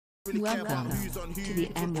Welcome to the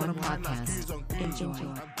M1 Podcast. Enjoy.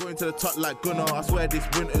 I'm going to the top like Gunnar. I swear this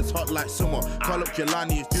winter's hot like summer. Call up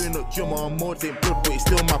Jelani, he's doing up Jumma. I'm more than blood, but he's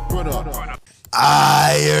still my brother.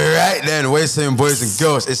 Right then, wait saying boys and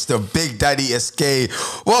girls, it's the Big Daddy SK.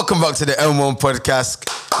 Welcome back to the M1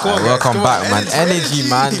 Podcast. Welcome back, man. Energy,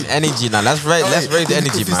 man. Energy now. Let's raise the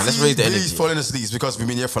energy, man. Let's raise the energy. He's falling asleep because we've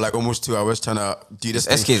been here for like almost 2 hours trying to do this.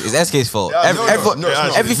 It's SK's fault. Yeah,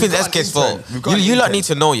 Everything's SK's fault. You lot need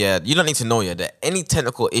to know, yeah. You don't need to know, yeah, that any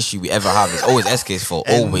technical issue we ever have is always SK's fault.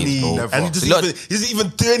 Always, bro. And he doesn't even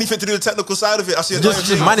do anything to do with the technical side of it. He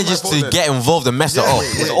just manages to get involved and mess it up.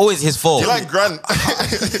 It's always his fault. You like Grant.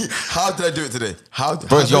 How did I do it today?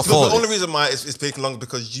 Bro, it's your fault. The only reason why it's taking long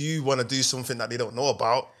because you want to do something that they don't know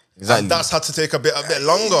about. Exactly. And that's had to take a bit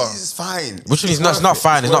longer. It's fine. Which means it's not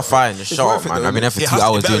fine. It's not fine. Just shut up, man. I've been there for 2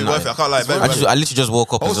 hours doing that. I can't lie. I literally just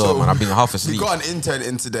woke up as well, man. I've been half asleep. We got an intern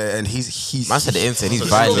in today, and he's. Man said the intern. He's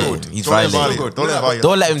violating. He's violating.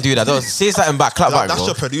 Don't let him do that. Don't say something back. Clap back, bro. That's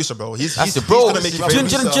your producer, bro. He's bro. gonna make you Do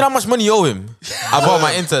you know how much money you owe him? I bought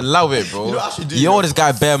my intern. Love it, bro. You owe this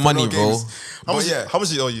guy bare money, bro. How much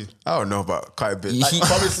does he owe you? I don't know, but quite a bit.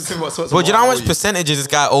 Bro, do you know how much percentages this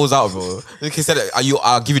guy owes out, bro? He said,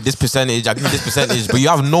 I'll give you this percentage, I'll give you this percentage, but you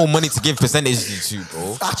have no money to give percentages to,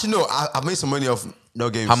 bro. Actually, no, I've made some money off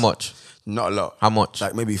no games. How much? Not a lot. How much?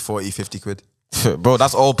 Like maybe 40, 50 quid. Bro,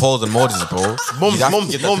 that's all Pauls and Moses, bro. Mums. Bro,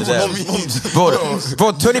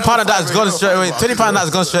 £20 of that is gone straight away. £20 of that is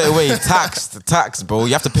gone straight away. Tax, bro.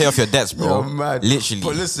 You have to pay off your debts, bro. You're mad. Literally.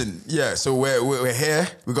 But listen, yeah. So we're here.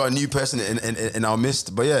 We got a new person in our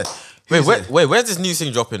midst. But yeah. Wait, where's this new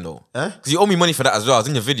thing dropping though? Because you owe me money for that as well. I was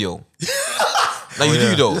in your video. Like you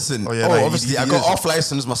do though. Listen, obviously I got Off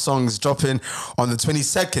License. My song's dropping on the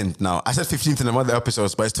 22nd now. I said 15th in the other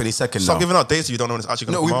episodes, but it's 22nd now. Stop giving out dates you don't know when it's actually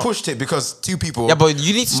going to come out. No, we pushed it because 2 people. Yeah, but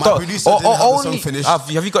you need to stop. My producer didn't have the song finished. Have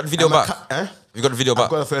you got the video back? You got the video back?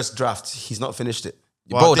 I've got the first draft. He's not finished it.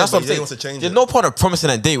 Bro, that's what I'm saying. There's no point of promising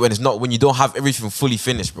a date when you don't have everything fully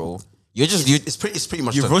finished, bro. It's pretty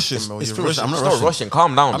much. You're done. rushing, bro. It's You're pretty rushing. I'm not rushing.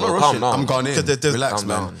 Calm down, I'm bro. not Calm rushing. down. I'm gone in. Relax,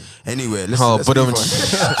 man. Anyway, let's move on.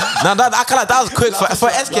 Now that was quick for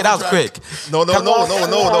SK. That was quick. No,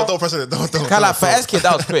 don't press it. Don't. For SK,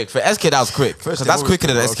 that was quick. For SK, that was quick. Because that's quicker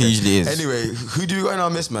than SK usually is. Anyway, who do we got in our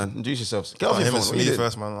midst, man? Introduce yourselves. Get off your phone. Me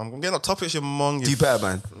first, man. I'm getting up topics, you mong. Do better,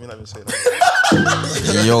 man. Let me not even say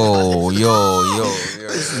that. Yo.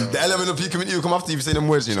 The element of P community will come after you for saying them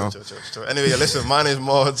words, you know. Anyway, listen, my name is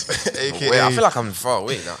Mods, aka. Wait, I feel like I'm far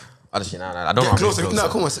away now. Honestly, I don't know. Get closer. No,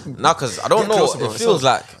 come on. No, because I don't know. Closer, it feels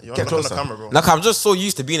like. Get closer. Camera, bro. Like, I'm just so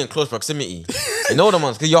used to being in close proximity. You know them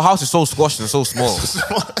ones? Because your house is so squashed and so small.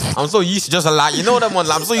 I'm so used to just like, you know them ones?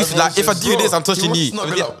 I'm so used to like, if I do this, I'm touching you.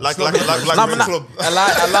 Like club. I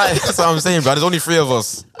lie. That's what I'm saying, bro. There's only 3 of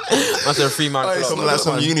us. That's a 3-man club. Something like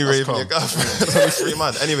some uni rave. There's only 3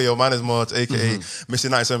 man. Anyway, your man is Mods, aka Mr.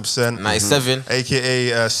 97%. 97.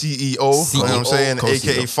 AKA CEO. You know what I'm saying?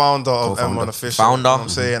 AKA founder of M1 Official. Founder. You know what I'm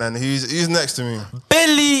saying? And who's next to me?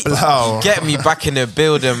 Billy! Blau. Get me back in the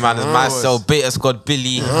building, man. It's myself, Beta Squad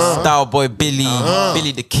Billy, Style Boy Billy,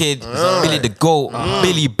 Billy the Kid, Billy the Goat,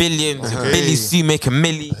 Billy Billions, Billy Sue making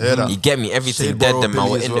Millie. You get me? Everything dead, then man.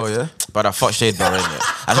 We're in it. But I fuck Shade Borough, innit?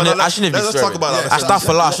 I shouldn't be let's swearing. talk about that. I start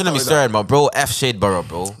for I shouldn't be swearing, but bro, F Shade Borough,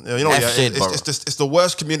 bro. Yeah, you know what? Shade Borough. It's the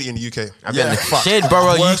worst community in the UK. Shade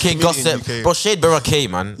Borough Worst UK community in gossip. the UK. Bro, Shade Borough K,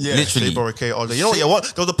 man. Literally. Shade Borough K all day. You know what? Yeah, what?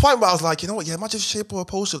 There was a point where I was like, you know what? Yeah, imagine if Shade Borough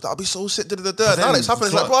posted that. I'd be so sick. Now it's happening.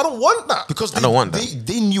 It's like, bro, I don't want that. Because I don't want that.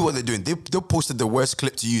 They knew what they're doing. They posted the worst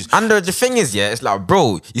clip to use. And the thing is, yeah, it's like,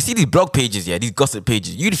 bro, you see these blog pages, yeah, these gossip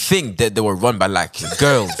pages, you'd think that they were run by like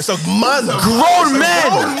girls. It's a man. Grown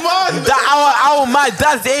men. That our my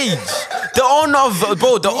dad's age. The owner of,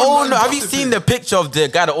 bro, the owner, have you seen the picture of the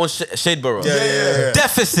guy that owns Shade Borough? Yeah.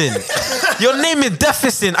 Deficient. Your name is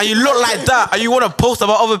Deficient and you look like that and you want to post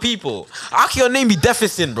about other people. How can your name be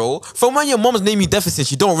Deficient, bro? From when your mom's name you Deficient,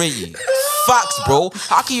 she don't rate you. Facts, bro.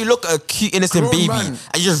 How can you look at a cute, innocent baby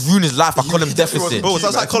and you just ruin his life by calling him Deficient? Bro,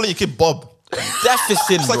 that's like calling your kid Bob.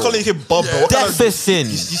 Deficient, It's like bro. calling your kid Bob, bro. Deficient.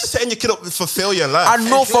 You're setting your kid up for failure in life. I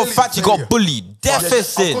know for a fact you got bullied.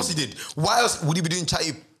 Deficient. Of course he did. Why else would he be doing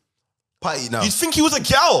chatty party now? You'd think he was a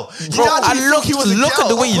gal. Bro, look at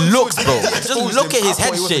the way he looks, bro. Just look at his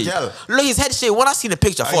head shape. Look his head shape. When I seen the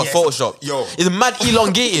picture, I thought Photoshop. It's mad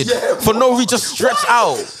elongated. For no reason, just stretched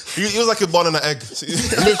out. He was like a bun in an egg.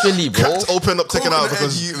 Literally, bro. Open up, taking out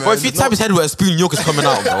because. Bro, if you tap his head with a spoon, yolk is coming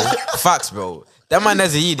out, bro. Facts, bro. That man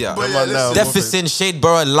has a idiot. Deficient, Shade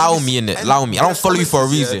Borough, allow me in it. Allow me. I don't follow you for a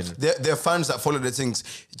reason. They're fans that follow the things.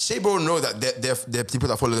 Shade Borough know that they're people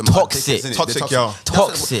that follow them. Toxic. Toxic, yo.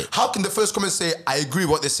 Toxic. How can the first comment say, I agree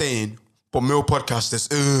with what they're saying, but male podcasters,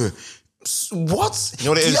 what? You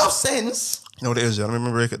know what it Do is? you have sense? You know what it is, yeah? Let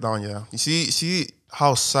me break it down, yeah. You see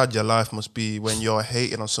how sad your life must be when you're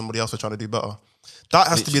hating on somebody else for trying to do better. That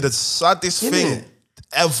has to be the saddest thing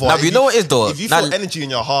ever. Now, but you know what it is though? If you Now- feel energy in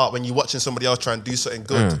your heart when you're watching somebody else try and do something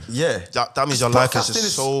good, Yeah. that means your life is Podcasting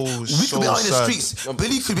just so we could be out in the sad. streets.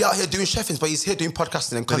 Billy could be out here doing chefings, but he's here doing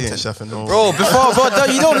podcasting and Billy content. ain't chefing, no. Bro,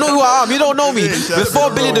 you don't know who I am. You don't know me.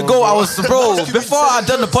 Before Billy the Goat, I was, before I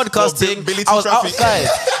done the podcast thing, Billy T. I was Trappy. outside.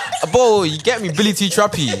 Bro, you get me, Billy T.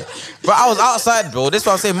 Trappy. But I was outside, bro. This is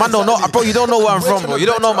what I'm saying. Man, don't know, bro, you don't know where I'm from, bro. You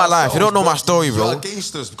don't know my life. You don't know my story, We bro. are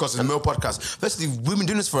gangsters because it's a male podcast. Firstly, we've been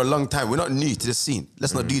doing this for a long time. We're not new to the scene.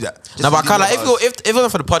 Let's not do that. Just No, but I can't, leave like, it if it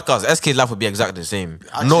wasn't for the podcast, SK's life would be exactly the same.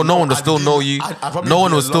 Actually, No no, one would I still believe- know you. I probably No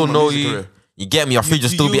one be would still along my know music you. career. You get me? Your feed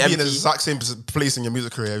would still You'll be be in empty. the exact same place in your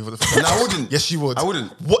music career. No, I wouldn't. Yes, you would. I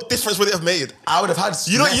wouldn't. What difference would it have made? I would have had.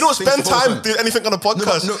 You don't less things spend to focus time on. doing anything on a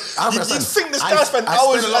podcast. No, I you understand. think this I- guy spend I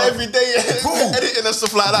hours spend a lot of- every day Bro. editing and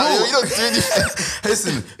stuff like that. Bro. You don't do anything.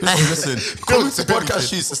 Listen. Coming to do podcast anything.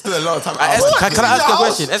 shoots is still a lot of time. Can I ask you a Your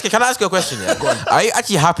question? SK, can I ask you a question? Yeah? Are you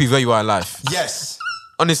actually happy where you are in life? Yes.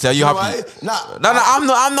 Honestly, are you know happy? why?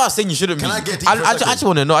 No, I'm not saying you shouldn't be. Can I get deep I for a just second?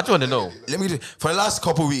 want to know. I just want to know. Let me do. For the last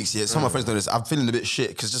couple of weeks, yeah, some of my friends know this. I'm feeling a bit shit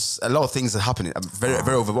because just a lot of things are happening. I'm very,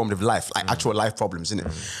 very overwhelmed with life, like actual life problems, innit?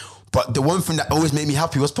 But the one thing that always made me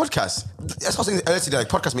happy was podcasts. That's what I was saying earlier today. Like,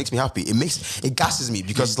 podcast makes me happy. It gasses me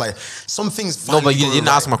because like some things. No, but you finally didn't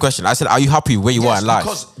go ask right. my question. I said, are you happy where you are in life?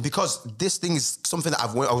 Because this thing is something that I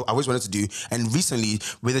always wanted to do, and recently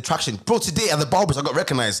with attraction, bro. Today at the barbers, I got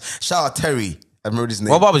recognized. Shout out Terry. I remember his name.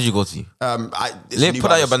 What barbers you go to? It's new Put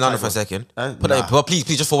out your barbers, banana try for a it. second. Huh? Put out your, please,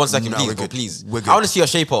 just for 1 second, Nah, please, we're bro, good. please. We're good. I want to see your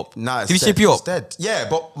shape up. Nah, did he shape you up? It's dead. Yeah,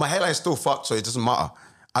 but my hairline's still fucked, so it doesn't matter.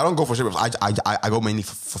 I don't go for shape ups. I go mainly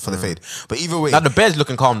for the fade. But either way, Now the bed's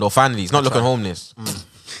looking calm though. Finally, he's not looking homeless.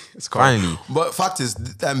 it's calm. finally. But fact is,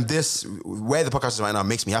 this where the podcast is right now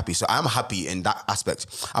makes me happy. So I'm happy in that aspect.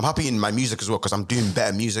 I'm happy in my music as well because I'm doing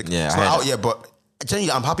better music. Yeah, so I heard out, that. yeah, but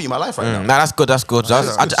genuinely, I'm happy in my life right now. Nah, that's good. That's good. I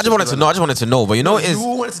just wanted to know. I just wanted to know. But you know, it You is.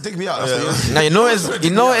 wanted to dig me out. That's what you're Now you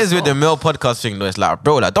know it is with the male podcast thing though. It's like,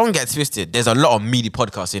 bro, like don't get twisted. There's a lot of meaty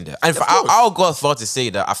podcasts in there, and course. I'll go as far to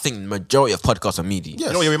say that I think the majority of podcasts are meaty. Yes.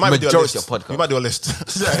 You know, yeah, we might do a Majority list. of podcasts. We might do a list.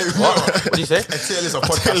 What do you say? A tier list of A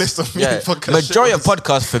podcasts. list of me Yeah, podcast majority of shit.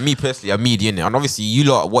 podcasts for me personally are meaty, innit? And obviously, you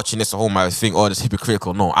lot watching this at home might think, oh, it's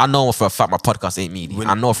hypocritical. No, I know for a fact my podcast ain't meaty.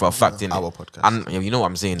 I know for a fact, innit? Our podcast. And yeah, you know what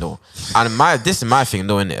I'm saying, though. And this is my thing,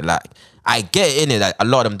 though, innit? Like, I get it, innit? Like, a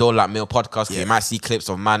lot of them don't like male podcasts. 'Cause You might see clips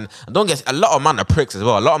of man. And don't get a lot of man are pricks as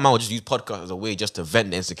well. A lot of man will just use podcasts as a way just to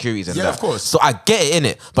vent the insecurities and Yeah, that. of course. So I get it,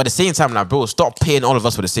 innit? But at the same time, like, bro, stop paying all of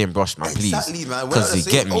us for the same brush, man, please. Exactly, man. We're not Because the you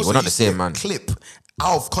same. get me. Also, We're not you the see a same, man. Clip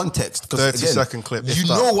out of context. 30-second clip, if You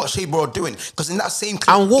that. know what Shea Bro are doing because in that same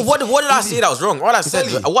clip. And what did I say that was wrong? What I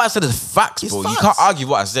said is facts, It's bro. You facts. can't argue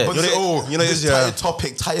what I said. But You know, say, oh, you know, this it's, tired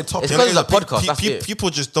topic. It's You because know, it's a podcast. That's it. People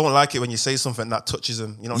just don't like it when you say something that touches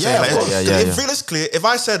them. You know what I'm Yeah, saying? of course. Yeah, if yeah. realistically, if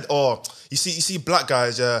I said, "Oh, you see, black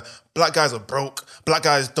guys, black guys are broke. Black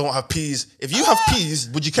guys don't have peas." If you have peas,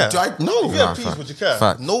 would you care? No. If you have peas, would you care?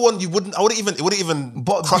 Fact. No one. You wouldn't. It wouldn't even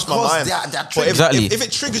But cross my because mind. they're But Exactly. if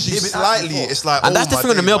it triggers you They've been asked slightly, before. it's like, And oh that's the my thing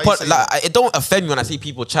with the days, male why you pod. saying Like, it don't offend me when I see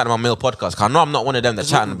people chatting about male podcasts. Cause I know I'm not one of them that's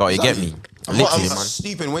chatting about it. You get me? Literally, I'm man.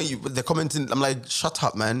 sleeping when they're commenting. I'm like, shut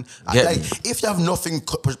up, man. Get Like, me. if you have nothing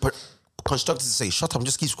constructive to say, shut up and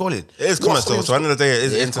just keep scrolling. It is comments though. So at the end of the day, it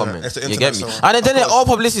is It is internet. comment. It's the You internet. get me? so- And then all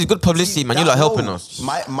publicity is good publicity, man. You lot helping us.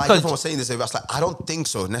 My Cause- girlfriend was saying this. I was like, I don't think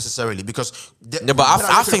so necessarily because. Yeah, but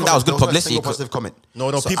I think that was good publicity. Positive comment.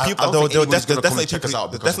 No, So people. I don't think There anyone's gonna come definitely and check us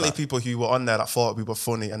out there's because of definitely that. people who were on there that thought we were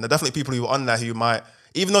funny, and there are definitely people who were on there who might,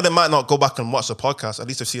 even though they might not go back and watch the podcast, at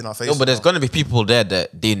least they've seen our faces. No, but there's gonna be people there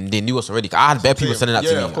that they knew us already. I had bare people sending that to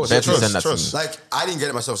Yeah, me. of course. Bare Yeah, people trust, sending that to trust. me. Like I didn't get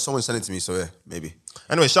it myself. Someone sent it to me, so yeah, maybe.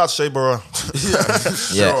 Anyway, shout out to Shea Bro.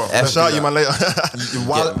 Yeah, F- Shout out you man later.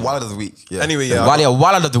 Wild of the week. Yeah. Anyway, yeah.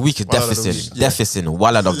 Wallet of the week is Wallet of the deficit. week. Deficit.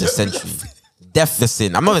 Wallet of the century.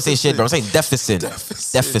 Deficit. I'm not gonna say shit, bro. I'm saying deficit.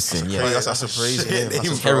 Deficit. Hey, Yeah. that's a crazy name. That's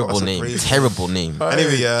a Terrible that's a name. crazy Terrible name.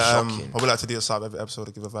 Anyway, yeah, Shocking. I would like to do a side every episode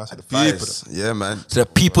to give advice to the people. Advice. Yeah, man. So the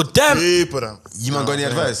people, damn. People, them. You man got any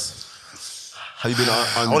advice? Have you been on?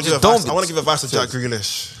 I want to give Don't advice. be- I want to give advice to Jack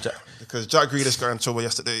Grealish because Jack Grealish got in trouble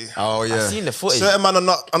yesterday. Oh yeah. I've seen the footage. Certain man are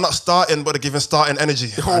not starting, but they're giving starting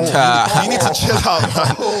energy. Ah. You need to chill out,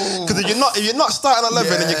 man. Because if you're not starting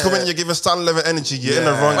 11 and you come in and you're giving starting 11 energy, you're in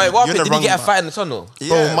the wrong. Wait, what you're in happened? the Did he wrong get a man. fight in the tunnel? Bro,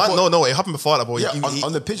 Yeah, man, but- no, it happened before that, bro. Yeah,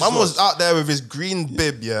 on the pitch Man as well. was out there with his green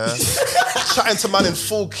bib, yeah, chatting to man in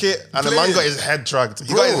full kit, and the man got his head dragged.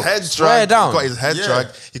 He got his head swear dragged. down. He got his head Yeah. dragged.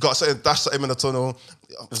 He got something dashed at him in the tunnel.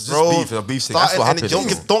 It's bro. just beef, a beef thing. That's starting what energy-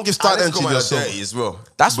 happens. Don't give start And let's energy go to out yourself. dirty as well.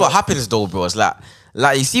 That's what happens though, bro. It's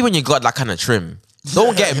like you see when you got that kind of trim.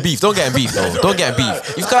 Don't get in beef. Don't get in beef, bro. Don't get in beef.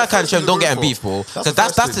 If you got that kind of trim, don't get in beef, bro. Because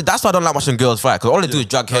that's why I don't like watching girls fight. Because all they do is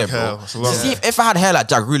drag hair, bro. It's long See, if I had hair like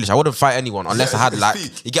Jack Grealish, I wouldn't fight anyone unless I had like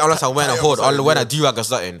unless I wear a hood or wear a do-rag or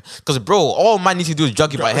something. Because bro, all man needs to do is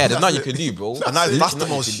drag you by hair. There's nothing you can do, bro. And that's the nothing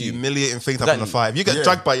most you can do. humiliating thing to happen in a fight. If you get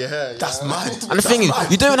dragged by your hair, That's mad. And the thing is,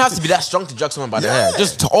 you don't even have to be that strong to drag someone by the hair.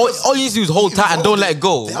 Just all you need to do is hold tight and don't let it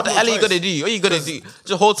go. They What have the no hell are you gonna do? What are you gonna do?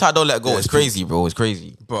 Just hold tight, don't let it go. It's crazy, bro. It's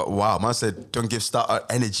crazy. But wow, man said don't give starter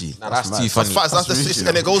energy. Nah, that's mad. too funny. facts. That's the rude, system, you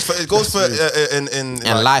and it know. goes for in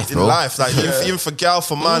like, life, bro. In life, like even for gal,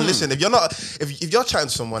 for man. Listen, if you're not, if you're chatting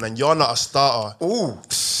to someone and you're not a starter, Ooh.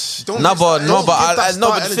 No, but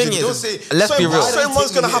the thing Don't is, say- let's be real. Certain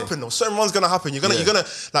one's gonna Take me happen though. Certain one's gonna happen. You're gonna, like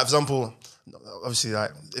for example, obviously,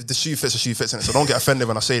 like if the shoe fits, the shoe fits in it. So don't get offended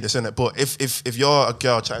when I say this, innit? But if you're a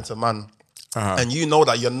girl chatting to a man and you know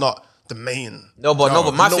that you're not the main. No,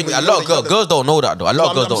 but my thing, a lot of girls don't know that though. A lot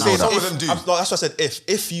of girls don't know Some that. of them do. That's what I said.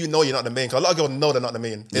 If you know you're not the main, because a lot of girls know they're not the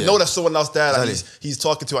main. They know there's someone else there that he's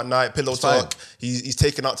talking to at night, pillow talk. He's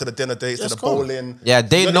taking out to the dinner dates, to the bowling. Yeah,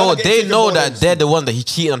 they You're know not getting that bowling. they're the one that he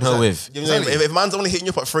cheated on her with. You know what I'm saying? If man's only hitting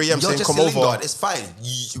you up at 3 a.m. You're saying just come a over, Lingard. It's fine.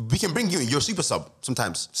 We can bring you in. You're a super sub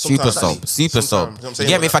sometimes. Super Sometimes. sub. You know what I'm You saying?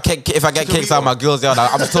 get me? If I get kicked out of my girls, yeah,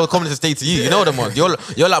 I'm still coming to stay to you. You know them ones.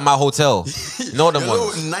 You're like my hotel. You know them Your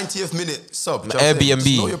ones. little 90th minute sub. You know what I'm saying?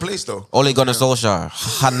 Just know your place though. Ole Gunnar Solskjaer,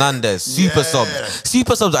 Hernandez, super subs.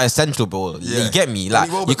 Super subs are essential, bro. Yeah. You get me? Like,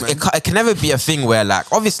 Danny Welbeck, it can never be a thing where,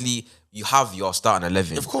 like, obviously, you have your starting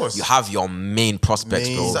 11. Of course. You have your main prospects,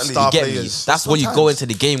 Main bro. exactly. You get players. me? That's what you go into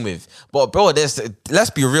the game with. But, bro, let's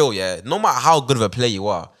be real, yeah? No matter how good of a player you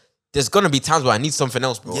are, there's gonna be times where I need something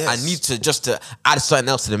else, bro. Yes. I need to add something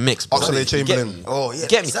else to the mix, bro. Oxlade You get Chamberlain. me? Oh, yeah. You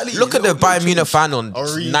get me? Exactly. Look at the Little Bayern Munich change. final in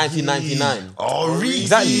Origi. 1999. Origi.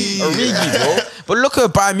 Exactly, Origi, bro. But look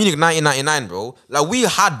at Bayern Munich 1999, bro. Like, we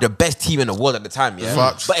had the best team in the world at the time, yeah.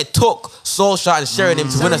 Facts. But it took Solskjaer and Sheringham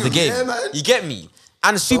to win us the game. Yeah, man. You get me?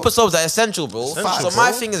 And super subs are essential, bro. Facts, So my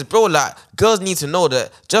bro. thing is, bro, like, girls need to know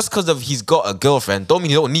that just because of he's got a girlfriend, don't mean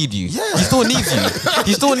he don't need you. Yeah. He still needs you.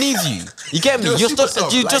 He still needs you. You get me? You're super still,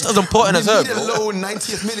 sub. you're just as important as her, You need a bro. low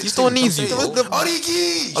 90th minute. He still needs you.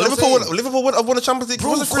 Origi. Liverpool won the Champions League. Bro,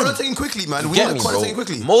 What's the cream? quarantine quickly, man. We Get want me, to bro. quarantine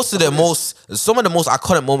quickly. Some of the most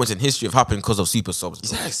iconic moments in history have happened because of super subs,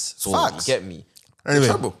 bro. Yes, So facts. you get me? Anyway,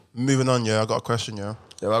 trouble. moving on. Yeah, I got a question. Yeah.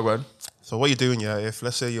 Yeah, well, man. So what you doing? Yeah, if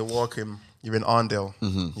let's say you're walking, you're in Arndale.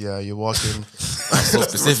 Yeah, you're walking. So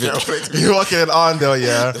specific. You're walking in Arndale,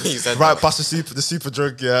 yeah. You said Right past the super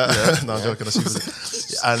drug, yeah. No, I'm joking. The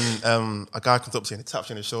super, and a guy comes up to you and he taps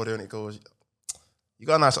you on his shoulder and he goes, "You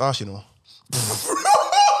got a nice ass, you know."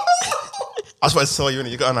 I just wanted to tell you,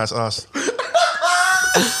 innit? You got a nice ass.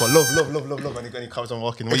 But love, and he comes on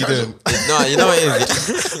walking. What you doing? No, you know what it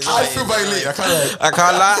is. I feel violated. I can't lie. I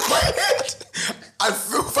can't lie. I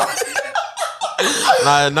feel violated.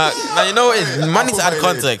 Nah, you know what it is? Man needs to add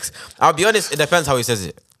context. I'll be honest, it depends how he says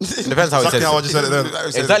it. It depends how he Exactly says how I it. just said it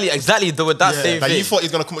then. Exactly with that same Like thing. you thought he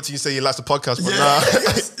was gonna come up to you and say he likes the podcast, but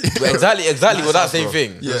nah. Exactly with that same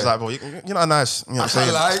thing. It's like, bro, you're not nice. You know what I'm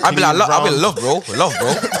saying? lie. I'll be like, love, bro.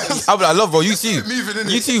 I'll be like, love, bro. You too. Moving,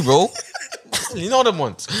 innit? You too, bro. You know them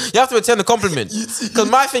ones. You have to return the compliment. Because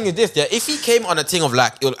my thing is this, yeah. If he came on a thing of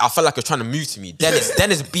like, I felt like you're trying to move to me, then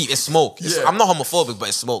it's beef, it's smoke. Yeah. I'm not homophobic, but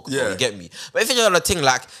it's smoke. Bro, Yeah. you get me. But if he's on a thing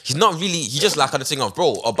like, he's not really, he just like on a thing of,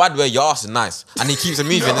 bro, or by the way, your ass is nice, and he keeps it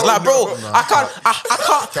moving. It's like, bro, I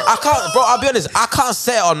can't, bro. I'll be honest, I can't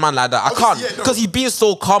say it on man like that. I can't, yeah, no. because he's being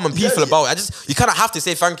so calm and peaceful about it. You kind of have to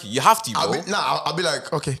say thank you. You have to, bro. I'll be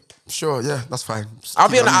like, okay, sure, yeah, that's fine. I'll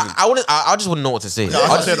be Keep honest, on moving. I just wouldn't know what to say.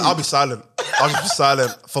 I said I'll be silent. I'll just be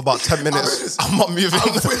silent for about 10 minutes. I'm not moving.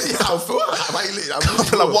 I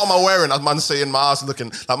feel Like, what am I wearing? As man saying my ass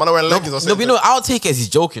looking like man, I wearing leggings or No, something. but you know, I'll take it as he's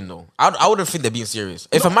joking though. I wouldn't think they're being serious.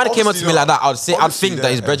 If a man came up to me obviously like that, not. I'd think Obviously,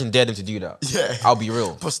 that his yeah. brethren dared him to do that. Yeah. I'll be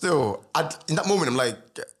real. But still, in that moment, I'm like,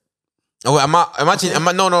 Oh,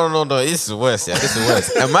 wait, no, this is worse, yeah. This is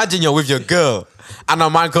worse. Imagine you're with your girl and a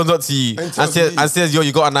man comes up to you and says, yo,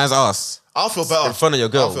 you got a nice ass. I'll feel better In front of your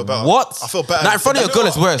girl. I'll feel better. What? I feel better. Nah, in front of your girl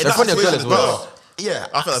is worse. In front of your girl is worse. yeah,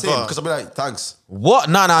 I feel like same, that. because I'll be like, thanks. What?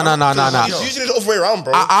 Nah. It's usually the other way around,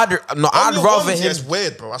 bro. I'd rather him. It's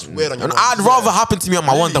weird, bro. That's weird on your And ones. I'd rather happen to me on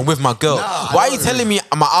my one than with my girl. Nah, Why I are you don't telling me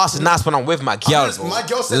my ass is nice when I'm with my girl, honest, bro? my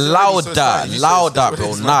girl says it already, so it's fine. You say Louder, it's bro. what it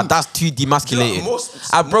is, Nah, man. that's too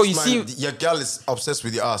demasculated. Bro, you see. your girl is obsessed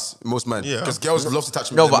with your ass. Most men, Yeah. because girls love to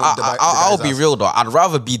touch me. No, They but love the I'll guy's be ass. real though. I'd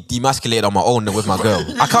rather be demasculated on my own than with my girl.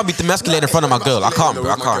 I can't be demasculated in front of my girl. I can't, bro.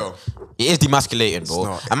 I With my can't. girl. It is demasculating, bro.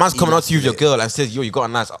 not. A man's coming out to you with your girl and says, yo, you got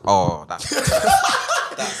a nice... Oh,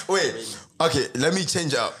 that's... Wait, okay, let me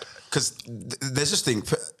change it up. Because there's this thing,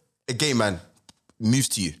 a gay man moves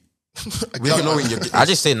to you. We don't know when you're gay. I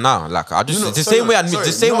just say nah. Like, I just... No, the sorry, same way I... sorry,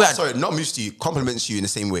 The same way I... Sorry, not moves to you, compliments you in the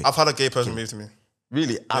same way. I've had a gay person move to me.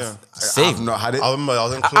 Really? Yeah. I've not had it. I remember I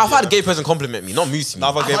was in club. I've had a gay person compliment me, not muse me.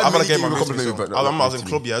 I've had a gay man many move to people me. compliment me, but I remember I was not in to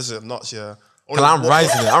club, yeah, is it nuts, yeah. Well, I'm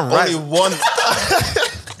rising it. I'm Only rising. one.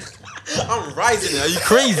 I'm rising it. Are you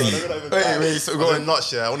crazy? Wait, so go on.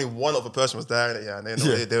 Nuts, yeah. Only one other person was there, innit, yeah, and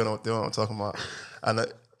they know what I'm talking about. And no.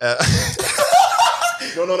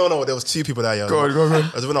 There was two people there, yeah. Go on.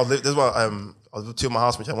 This is when I was with two of my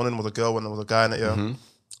housemates. Yeah. One of them was a girl, one of them was a guy, innit, yeah. Mm-hmm.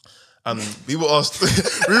 And we were all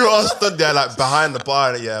stood there like behind the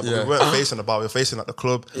bar, innit, yeah. But we weren't facing the bar. We were facing like the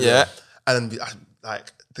club. Yeah. And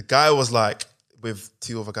like the guy was like with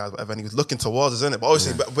two other guys, whatever, and he was looking towards us, innit. But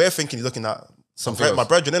obviously, we're thinking he's looking at Something my else.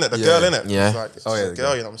 brethren, innit, the girl, innit. Yeah. He's like, Oh, yeah, the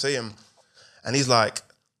girl, you know what I'm saying? And he's like, "Do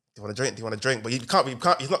you want to drink? Do you want to drink?" But he can't.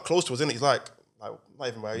 He's not close to us, innit. He's like not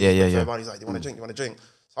even where. Yeah. He's like, "Do you want to drink? Do you want to drink?"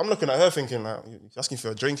 So I'm looking at her, thinking like, "He's asking for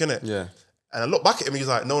a drink, innit?" Yeah. And I look back at him. He's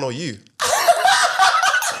like, "No, you."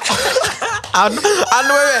 I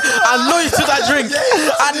know you took that drink.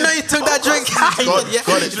 I know you took that drink. He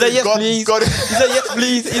said yes, please. He said yes,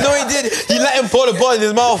 please. You know what he did? He let him pour the ball in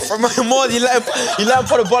his mouth. More, he let him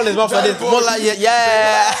pour the ball in his mouth like this. More like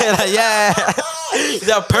yeah. He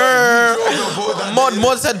said purr.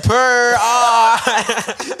 Mod said purr.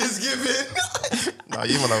 It's giving. Nah,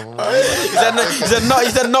 you wanna. He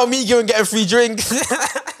said not me getting a free drink.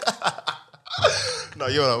 No,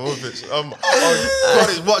 you're not move it. God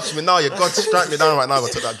is watching me now. You God strike me down right now. I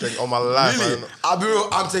took that drink on my life. Really? Man. I'll be real,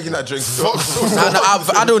 I'm taking that drink.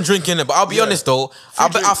 I don't drink in it, but I'll be honest though.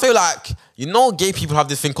 I feel like gay people have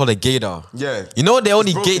this thing called a gaydar. Yeah. They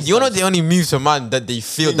only gay. They only move to a man that they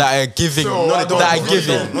feel that are giving. No, they don't. That are No,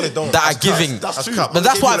 giving. they don't. That are giving. That's true. But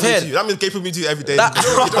that's what I've heard. That means gay people meet you every day. That- You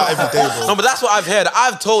do that every day, bro. No, but that's what I've heard.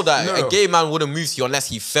 I've told that No. a gay man wouldn't move to you unless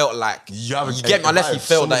he felt like You have a- get me, unless he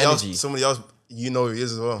felt that energy. Somebody else, you know who he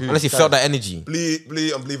is as well. Unless he felt that energy. Bleed,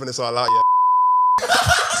 I'm leaving this all out, yeah.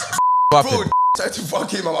 What Bro, happened? tried to fuck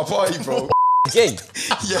him at my party, bro. Gay.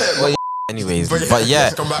 Yeah. Well, anyways, But yeah, but yeah,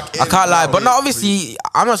 let's come back I in can't lie. now, But no, yeah, obviously,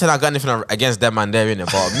 I'm not saying I got anything against them and there,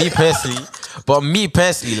 innit. But me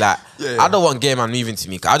personally, like, Yeah. I don't want gay man moving to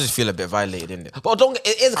me. 'Cause I just feel a bit violated in it. But don't.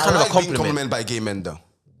 It is kind of a being compliment. complimented by gay men, though.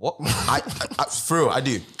 What? I, for real, I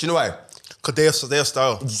do. Do you know why? Because they have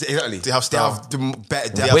style. Exactly. They have style. They have the better.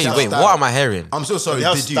 They have have Wait, style. what am I hearing? I'm so sorry. They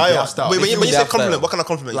have They style. do. They have style. Wait, when you they say have compliment, style. what kind of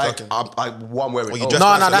compliment Like, you talking? one wearing. you Oh, dress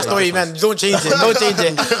No, nice, that's yeah, not what you nice. meant. Don't change it. Don't change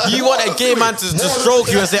it. You want a gay man to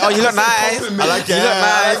stroke you and say, "Oh, you look nice. Compliment. I like You it. look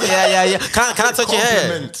nice. Yeah. Can I touch your hair?"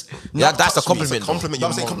 Compliment. Yeah, Not that's a touch me. compliment. It's Compliment No, your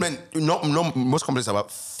I'm saying mom. compliment. Most compliments are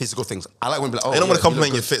about physical things. I like when people like, oh, They don't want to yeah, you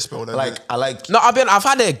compliment look your good. fits, bro. Then. Like, I like. No, I've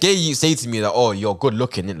had a gay you say to me that, "Oh, you're good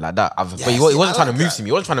looking," and like that. But he wasn't I trying to like move that. to me.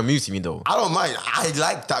 He wasn't trying to move to me though. I don't mind. I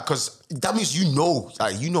like that because that means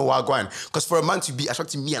like you know what I'm going. Because for a man to be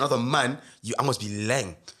attracted to me, another man, I must be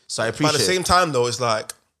leng. So I But appreciate. at the same time, though, it's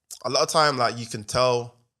like a lot of time, like you can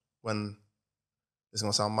tell when it's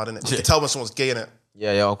gonna sound mad, innit? You can tell when someone's gay, innit?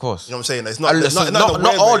 Yeah, of course. You know what I'm saying? It's Not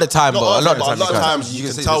all the time, but a lot of the time you can. times you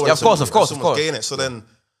can tell when Yeah, of course, someone's of course. gay, innit? So then,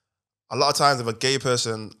 a lot of times, if a gay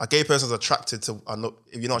person is attracted to,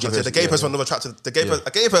 if you're not attracted, the gay person another attracted, a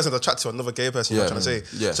gay person is attracted to another gay person. You know what I'm trying to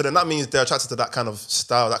say? Yeah. So then that means they're attracted to that kind of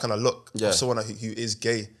style, that kind of look Yeah. of someone who is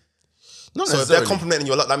gay. Not So if they're necessarily. complimenting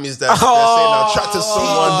you a lot, that means they're saying they're attracted to someone.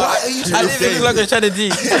 Why are you I trying didn't to even look at China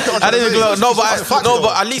D. I didn't even look.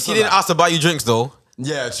 But at least he didn't ask to buy you drinks though.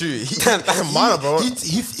 Yeah, true. Minor, bro. He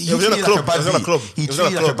It was in a treated club. like a bad It was in a B. club. He It was in a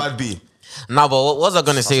treated like a club. bad B. Nah, but what was I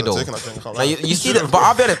gonna say though? taking that drink, I can't Like, lie. you see that, but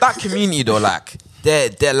I'll be honest, that community though, like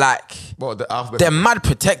they're like Well, the alphabet. they're mad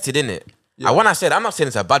protected in it. And when I said, I'm not saying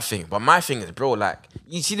it's a bad thing, but my thing is, bro, like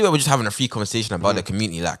you see the way we're just having a free conversation about the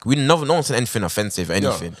community. Like no one said anything offensive or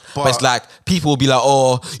anything, but it's like people will be like,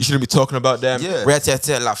 "Oh, you shouldn't be talking about them." Yeah.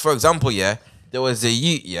 Like for example, there was a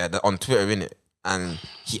youth that on Twitter in it, and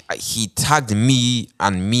he tagged me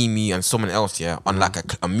and Mimi and someone else on like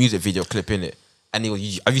a music video clip in it, and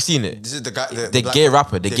have you seen it? This is the guy. The gay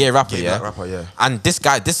rapper, the gay rapper, gay yeah. black rapper, yeah. And this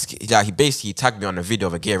guy, he basically tagged me on a video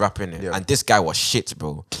of a gay rapper in it, Yeah. and this guy was shit,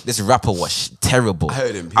 bro. This rapper was terrible. I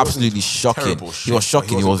heard him. He Absolutely wasn't shocking. terrible He was shit, but shocking.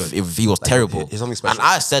 he He was wasn't he was Like, terrible. he's something special. And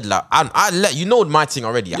I said like, I let you know my thing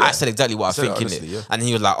already. I said exactly what I said it think in honestly, it, yeah. and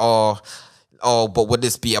he was like, oh, but would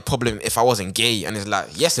this be a problem if I wasn't gay? And it's like,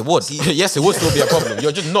 yes, it would. Yes, it would still be a problem.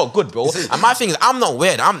 You're just not good, bro. And my thing is, I'm not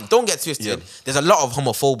weird. Don't get twisted. Yeah. There's a lot of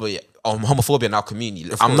homophobia homophobia in our community.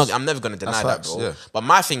 I'm never gonna deny that, facts, bro. yeah. But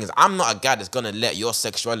my thing is, I'm not a guy that's gonna let your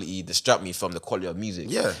sexuality distract me from the quality of music.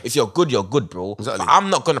 Yeah. If you're good, bro. Exactly. But I'm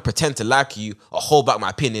not gonna pretend to like you or hold back my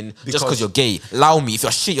opinion just because you're gay. Allow me. If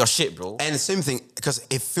you're shit, bro. And the same thing, because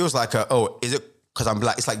it feels like, is it because I'm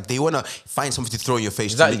black? It's like they want to find something to throw in your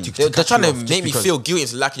face. Exactly. To They're catch trying you to off make me because- feel guilty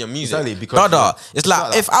into liking your music. Exactly, because Brother, yeah, it's like,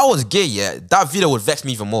 like if I was gay, yeah, that video would vex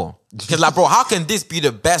me even more. Because like, bro, how can this be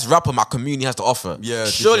the best rapper my community has to offer? Yeah,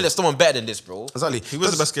 Surely true. there's someone better than this, bro. Exactly. He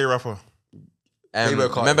was the best gay rapper. Playboy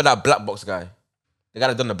Carti. Remember that Black Box guy? The guy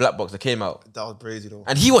that done the Black Box that came out. That was crazy though.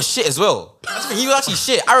 And he was shit as well. That's the thing, he was actually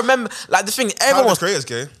shit. I remember, like, the thing, everyone Everyone was... was great as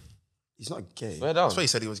gay. He's not gay. Swear down. That's why he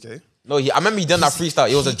said he was gay. No, I remember he done that freestyle.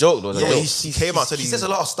 It was a joke, though. It was a Yeah, joke. he came out and said He says a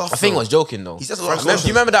lot of stuff. I think he though. was joking, though. He says a lot of Remember, stuff. do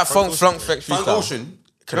you remember that Frank Funk Flex Frank freestyle? Ocean.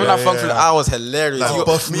 Remember that Funk Flex? I was hilarious. Like,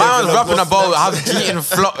 buff Man niggas, was like, rapping buff about how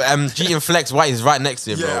niggas. G and Flex White is right next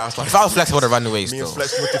to him, bro. Yeah, I was like- If I was Flex, I would have run away Me still. and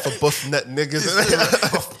Flex looking for buff net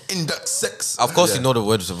niggas. Index 6. Of course, you know the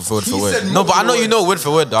words word He for word. said No, but I know multiple you know word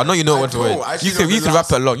for word, though. I know you know word for know, word. I actually You know the could rap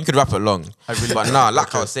last- it along. You could rap it along. really But do. nah,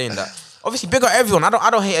 like I was saying that. Obviously, big up everyone. I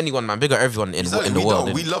don't hate anyone, man. Big up everyone in the we world.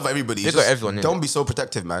 don't. We innit? love everybody. Big Just up everyone, innit? Don't be so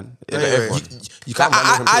protective, man. Big up everyone. You can't.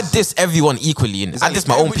 I diss everyone equally, innit? I Exactly. diss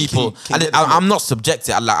my own Everybody people. can get it, I'm not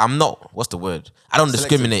subjective. I'm not. What's the word? I don't Selective.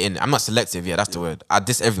 discriminate in it. I'm not selective. Yeah, that's the word. I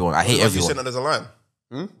diss everyone. I hate You everyone. saying that there's a line?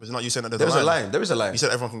 Was it not you saying that there's There's a a line? line. There is a line. You said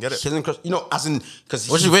everyone can get it. He doesn't cross- You know, as in because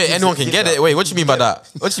Wait, anyone can get it. Wait, what you mean by that?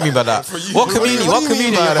 What you mean by that? What community? What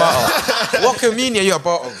community are you a part of? What community are you a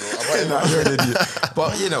part of, bro? Nah, you're an idiot.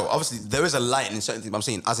 But you know, obviously there is a line in certain things. I'm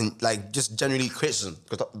saying, as in, like, just generally criticism,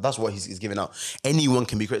 because that's what he's giving out. Anyone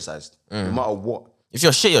can be criticized, no matter what. If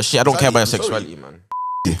you're shit, you're shit. I don't care about your Exactly. sexuality, man.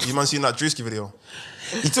 You man seen that Drewski video?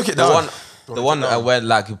 He took it The down. one where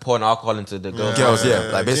like you pouring alcohol into the girls. Girls, Yeah,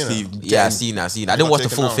 yeah, like you basically. seen Yeah, I seen it. I didn't watch the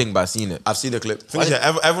taken full down. thing, but I seen it. I've seen the clip. Thing is,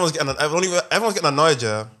 yeah, everyone's getting annoyed.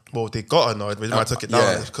 Yeah, well, they got annoyed. The reason why I took it down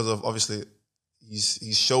yeah. is because of obviously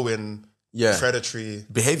he's showing Yeah. predatory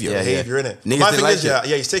Behavior. behavior in it. Niggas My didn't thing like is, it.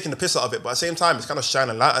 yeah, he's taking the piss out of it, but at the same time, it's kind of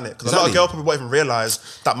shining light on it because a lot of Exactly. girl people won't even realize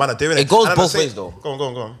that man are doing it. It goes And at both the same- ways, though. Go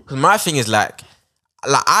on. Because my thing is like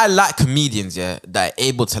I like comedians, yeah, that are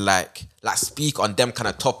able to like speak on them kind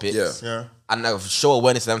of topics. Yeah. Yeah. And show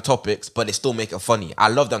awareness to them topics, but they still make it funny. I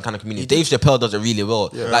love them kind of comedians. Dave Chappelle does it really well.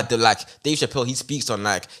 Like Dave Chappelle, he speaks on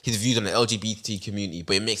like his views on the LGBT community,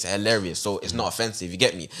 but it makes it hilarious, so it's not offensive. You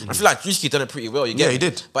get me? I feel like Drewski done it pretty well. You get Yeah, me? he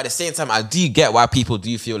did. But at the same time, I do get why people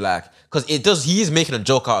do feel like because it does. He is making a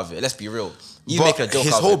joke out of it. Let's be real. He's But making a joke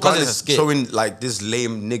his out of whole it because brand it's a is skit. showing like this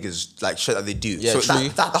lame niggas like shit that they do. Yeah, so true.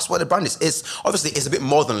 that's what the brand is. It's obviously it's a bit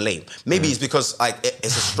more than lame. Maybe it's because like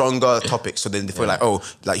it's a stronger topic, so then they feel like, oh,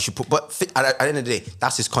 like you should put. But at the end of the day,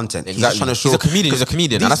 that's his content. He's just Exactly. trying to show. He's a comedian, he's a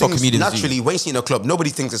comedian, and these that's what things comedians do. naturally, when you see in a club,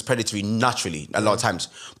 nobody thinks it's predatory naturally a lot of times.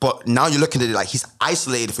 But now you're looking at it like he's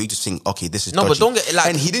isolated for you to think, okay, this is No, but dodgy. don't get, like-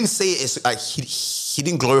 and he didn't say it's like he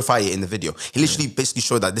didn't glorify it in the video. He literally basically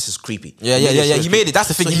showed that this is creepy. Yeah. He made it. That's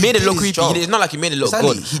the thing. So He made it did look his creepy. job. It's not like he made it look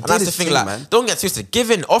Exactly. good. He And did that's the his thing. thing, Like, man. don't get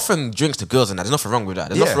twisted. Offering drinks to girls and that. There's nothing wrong with that.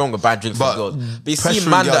 There's Yeah. nothing wrong with buying drinks for But girls. But you see pressuring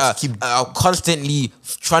man girls that to keep- are constantly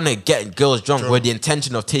trying to get girls drunk with the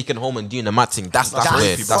intention of taking home and doing the mad thing. That's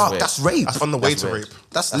weird. Fuck, That's weird. that's rape. That's on the way That's to weird. rape.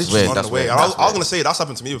 That's weird. literally On That's the way. weird. And I was That's gonna say that's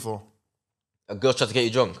happened to me before. A girl tried to get you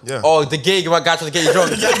drunk. Yeah. Oh, the gay guy tried to get you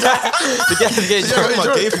drunk. The guy tried to get you Talking drunk.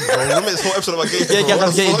 about gay people, bro. Remember this whole episode about gay people? Yeah, guy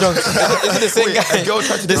tried to get you drunk. Is it the same guy? A girl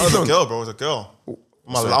tried to This get is you a drunk. girl, bro. It was a girl.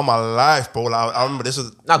 On my life, bro. Like, I remember this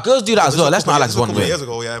was. Now girls do that as well. Let's not act like it's This was a one couple way. years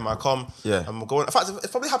ago, yeah, man. Yeah. And we're going. In fact, it's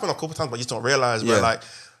probably happened a couple times, but you just don't realize. Where Yeah. like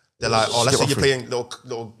they're like, oh, let's say Skip you're off playing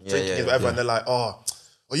little drinking games, whatever, and they're like, oh,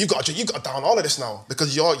 you got to down all of this now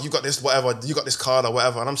because you got this whatever, you got this card or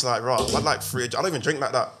whatever, and I'm just like, right, I like free. I don't even drink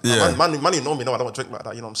like that. Yeah. Man, you know me, no, I don't drink like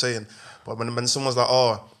that. You know what I'm saying? But when someone's like,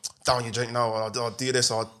 oh, down your drink now, or I'll do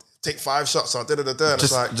this, or take 5 shots, or da. And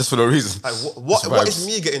it's like, Just for no reason. like what is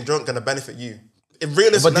me getting drunk gonna benefit you? It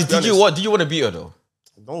really is. But did you want to beat her though?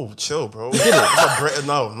 No, chill, bro. You did it?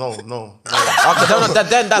 No. Okay,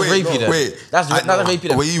 then that's rapey then. Wait, That's rapey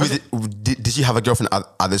then. Were you did you have a girlfriend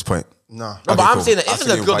at this point? Nah. No, but Okay, I'm cool. saying that I if see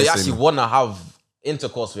it's a you girl they wisely. actually want to have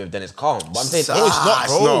intercourse with, then it's calm. But I'm saying, No, It's not,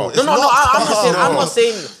 bro. no. It's I'm not saying. No. I'm not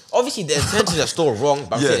saying. Obviously, the intentions are still wrong,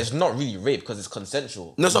 but I'm Yeah. saying it's not really rape because it's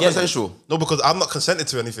consensual. No, it's not You get me? consensual. No, because I've not consented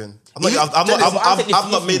to anything. I've Even- not Dennis,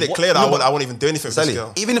 I've not made it clear that I won't even do anything with this Sally,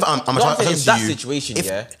 girl. even if I'm No, I'm saying in to that you, situation,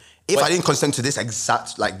 yeah. If But- I didn't consent to this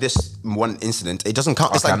exact like this one incident, it doesn't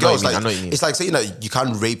count. It's Okay, like I know what girls, you mean, like I know what you mean. it's like saying that you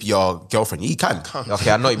can't rape your girlfriend. You can.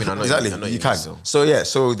 Okay, I know what you mean. Exactly, you can. So yeah,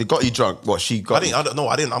 so they got you drunk. What she got? I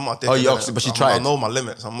didn't. I'm not. Oh, you innit? obviously- but she I tried. know my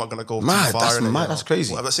limits. I'm not gonna go Mad, too far. that's innit, mad, you know? that's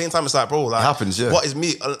crazy. But at the same time, it's like, bro, like, It happens, yeah. What is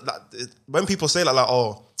me? When people say like,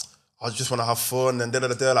 oh, I just want to have fun and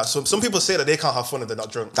da-da-da-da. Like some people say that they can't have fun if they're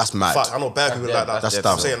not drunk. That's mad. Fact, I know bad people like that. That's what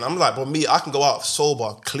I'm dumb. saying. I'm like, but me, I can go out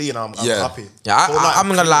sober, clean, I'm happy. Yeah, I'm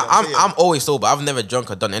gonna lie. I'm always sober. I've never drunk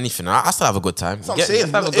or done anything. I still have a good time. That's what I'm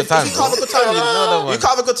saying. Have a good time. If you can't have a good time, you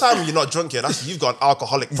can't have a good time when you're not drunk. Yeah, you've got an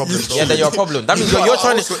alcoholic problem. Yeah, then you're a problem. That means you're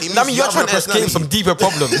trying to. That means you're trying to escape some deeper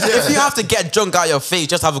problems. If you have to get drunk out of your face,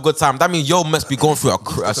 just have a good time. That means you must be going through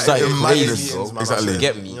a certain crazy. Exactly.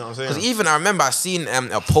 Get me? Because even I remember I seen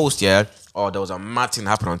a post. Yeah. Oh, there was a mad thing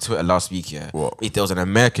happened on Twitter last week. Yeah. What? There was an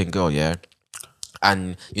American girl. Yeah.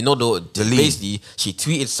 And you know, basically, she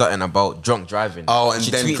tweeted something about drunk driving. Oh, and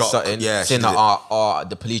she then tweeted something saying that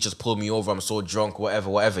the police just pulled me over. I'm so drunk,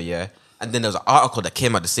 whatever. Yeah. And then there was an article that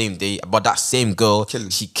came out the same day about that same girl.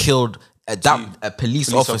 She killed a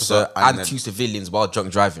police officer and 2 civilians while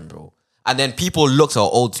drunk driving, bro. And then people looked at her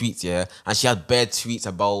old tweets, yeah, and she had bad tweets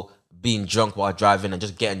about being drunk while driving and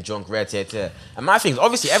just getting drunk, And my thing is,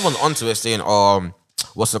 obviously, everyone's onto it saying,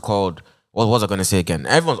 what's it called? What was I gonna say again?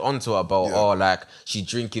 Everyone's onto her about like she's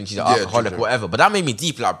drinking, she's an alcoholic, whatever. But that made me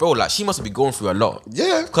deep, like, bro, like she must be going through a lot.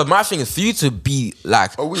 Yeah. Because my thing is for you to be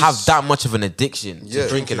like have that much of an addiction to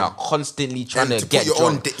drinking, or constantly trying to get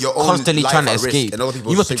drunk, constantly trying to escape.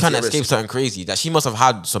 You must be trying to escape something crazy. That she must have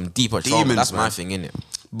had some deeper trauma. That's my thing, innit?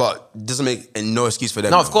 But it doesn't make no excuse for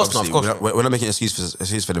them. No, of course not. Of course not. We're not making an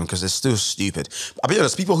excuse for them because they're still stupid. I'll be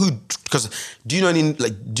honest, people who, because do you know any,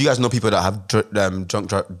 like, do you guys know people that have drunk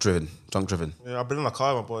driven? Yeah, I've been in a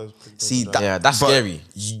car with my boys. See, that's scary.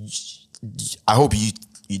 I hope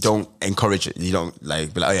you don't encourage it. You don't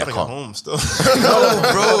like be like, oh yeah, I car. home still. No,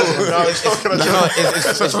 bro. It's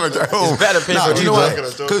better pay for you know what?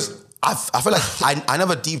 joking. Because I feel like I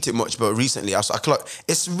never deeped it much, but recently I clocked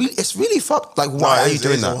it's really fucked. Like, why are you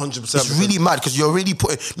doing that? 100%. It's really mad because you're really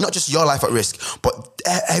putting not just your life at risk, but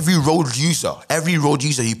every road user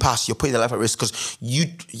you pass, you're putting their life at risk because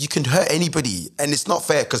you can hurt anybody, and it's not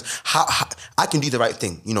fair. Because how I can do the right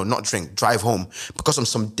thing, not drink, drive home, because I'm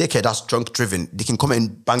some dickhead that's drunk driven. They can come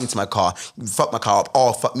and bang into my car, fuck my car up,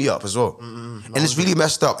 or fuck me up as well. And it's really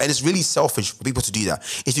messed up, and it's really selfish for people to do that.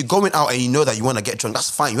 If you're going out and you know that you want to get drunk, that's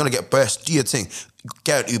fine. You want to get burst, do your thing.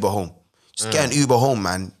 Get an Uber home. Just get an Uber home,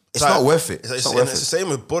 man. It's not worth it. It's the same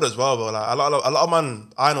with bud as well, bro. Like a lot of man,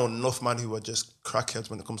 I know enough man who are just crackheads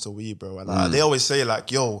when it comes to weed, bro. And they always say like,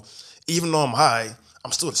 yo, even though I'm high,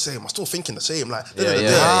 I'm still the same. I'm still thinking the same. Like,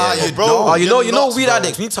 bro. You know, weed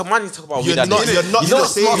addicts. We need to talk about weed addicts. You're not the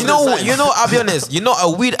same. I'll be honest. A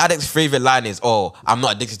weed addict's favorite line is, "Oh, I'm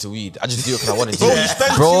not addicted to weed. I just do it because I want to do it." You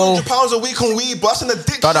spend £200 a week on weed, but that's an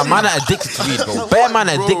addiction. But man are addicted to weed, bro. Bare man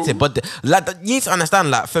are addicted, but you need to understand,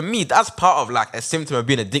 like, for me, that's part of like a symptom of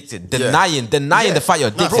being addicted. Denying the fact you're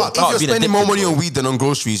addicted. Bro, if you're spending more money on weed than on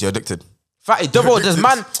groceries, you're addicted. Bro, there's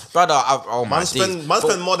man, brother. Man spend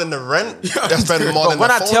more than the rent. They spend more than when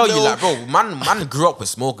the I phone tell you, bill. like, bro, man grew up with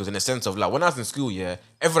smokers in the sense of like when I was in school, yeah,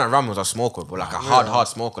 everyone around me was a smoker, but like a hard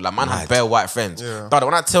smoker. Like man had bare white friends. Yeah. Brother,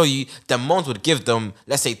 when I tell you, their moms would give them,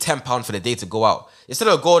 let's say, £10 for the day to go out. Instead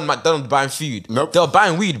of going to McDonald's buying food, they were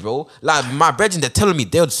buying weed, bro. Like my brethren, they're telling me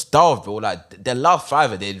they would starve, bro. Like their last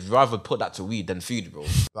fiver, they'd rather put that to weed than food, bro.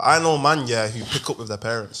 But I know man, who pick up with their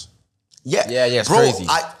parents. Yeah, it's bro, crazy.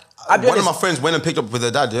 One of my friends went and picked up with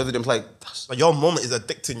her dad the other day. I'm like, your mom is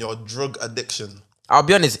addicting your drug addiction. I'll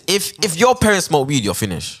be honest. If your parents smoke weed, you're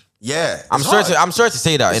finished. yeah, I'm sorry to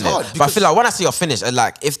say that, innit? But I feel like when I say you're finished,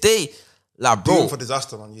 like if they, like, bro, Doom for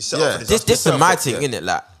disaster, man. You set up for disaster. this is my thing, innit?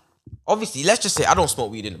 Like, obviously, let's just say I don't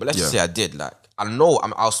smoke weed, innit? But let's just say I did. Like, I know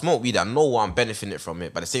I'll smoke weed. I know what I'm benefiting from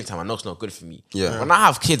it, but at the same time, I know it's not good for me. Yeah. When I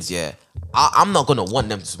have kids, I'm not gonna want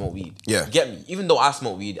them to smoke weed. Yeah. You get me? Even though I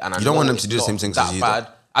smoke weed, and I You don't know want them it's to do the not same things that as you, bad.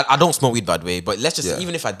 I don't smoke weed, by the way, but let's just Yeah.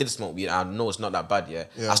 even if I did smoke weed, I know it's not that bad.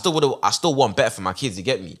 I still want better for my kids. You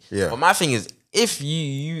get me? Yeah. But my thing is, if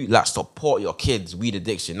you like support your kids' weed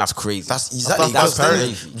addiction, that's crazy. That's exactly That's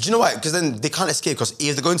crazy. Do you know why? Because then they can't escape. Because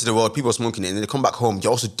if they go into the world, people are smoking it, and then they come back home,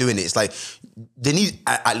 you're also doing it. It's like they need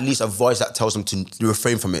at least a voice that tells them to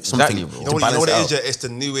refrain from it. Something Exactly, bro. You know what it is? It's the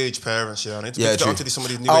new age parents. I need to get onto some of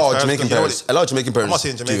these new age parents. Jamaican parents. A lot of Jamaican parents. I'm not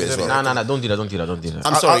saying Jamaican do it as well. Nah, don't do that.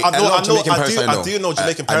 I'm sorry. I do know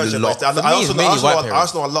Jamaican parents. I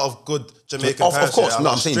also know a lot of good Jamaican parents. Of course,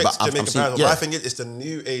 I'm saying, but Jamaican parents. My thing is, it's the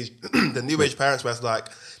new age, parents where it's like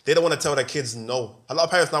they don't want to tell their kids no. A lot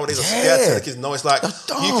of parents nowadays are scared to tell their kids no. It's like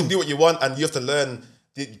you can do what you want, and you have to learn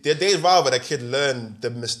they'd rather their kid learn the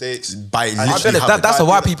mistakes By and literally actually having- That's a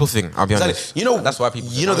white people thing. I'll be honest. Exactly. You know- that's white people.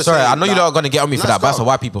 you know I'm the sorry, I saying know you're that- not gonna get on me for that, but that's a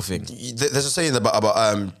white people thing. There's a saying about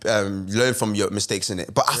learn from your mistakes in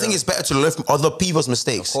it, but I think it's better to learn from other people's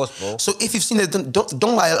mistakes. Of course, bro. So if you've seen it, don't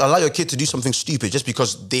allow your kid to do something stupid just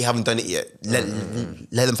because they haven't done it yet. Let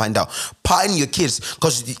them find out. Partner your kids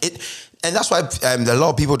because and that's why a lot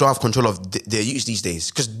of people don't have control of their use these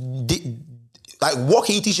days because. Like, what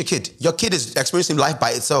can you teach your kid? Your kid is experiencing life by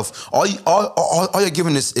itself. All you're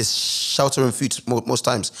giving is shelter and food most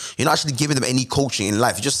times. You're not actually giving them any coaching in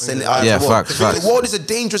life. You just send it out. Yeah, into the world. facts. The world is a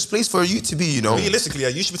dangerous place for you to be, you know. Realistically,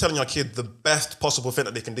 you should be telling your kid the best possible thing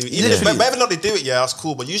that they can do. Even Literally. if whether or not they do it, that's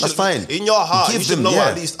cool. But you should, That's fine. in your heart, Give you should them, know yeah.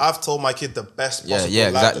 at least I've told my kid the best Yeah, possible yeah,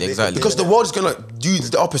 life exactly, that they exactly. can Because do. the world is gonna do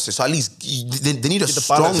the opposite. So at least they need a the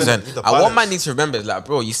strong. balance, Then, Need the and what balance. man needs to remember is like,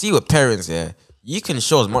 bro, you see with parents, you can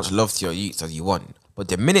show as much love to your youths as you want. But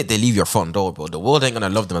the minute they leave your front door, bro, the world ain't gonna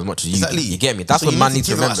love them as much as you Exactly. do. You get me? That's So what you man need needs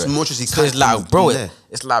to to give them remember. as much as he So can it's like, to- bro, yeah.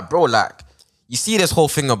 it's like, bro, like, you see this whole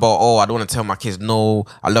thing about, oh, I don't want to tell my kids no.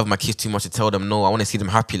 I love my kids too much to tell them no. I want to see them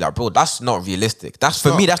happy. Like, bro, that's not realistic. That's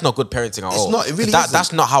for me. That's not good parenting at all. not. It really That's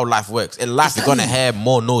isn't. not how life works. In life, you're gonna hear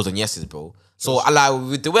more no's than yeses, bro. So, like,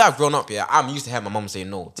 with the way I've grown up here, I'm used to hearing my mom say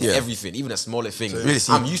no to Yeah. everything, even the smallest thing. Really,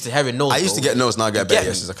 see, I'm used to hearing no's. I used to bro. get no's, now I get You better me?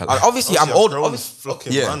 yeses. I can't- Obviously, I'm I've old. grown Obviously,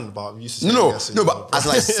 fucking Yeah. man, but I'm used to No, saying yes, no, you know, but as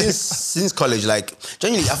like since college, like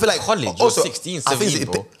genuinely, I feel like College, you're 16, I think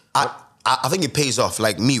 17, bro. I think it pays off.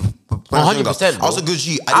 Like me, when I was 100%, younger, I was bro. a good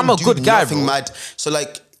G. I'm didn't a do good guy, nothing bro. mad. So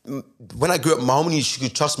like. When I grew up, my homie, she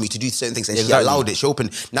could trust me to do certain things, and Exactly. she allowed it. She opened.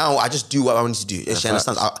 Now I just do what I want to do, and she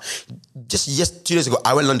understands. Just 2 days ago,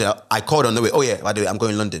 I went to London. I called her on the way. Oh yeah, by the way, I'm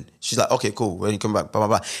going to London. She's like, okay, cool. When you come back, blah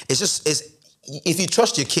blah blah. It's if you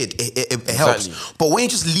trust your kid, it helps. Exactly. But when you're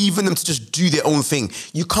just leaving them to just do their own thing,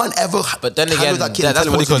 you can't ever. But then handle again, that kid and that's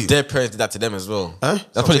tell him probably what to because do. their parents did that to them as well. That's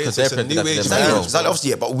probably because their it's a parents did that new to age them of as well. Exactly, obviously,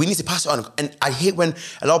 yeah, but we need to pass it on. And I hate when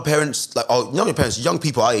a lot of parents, like, or not only parents, young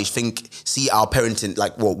people our age see our parenting,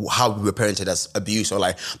 like, well, how we were parented as abuse, or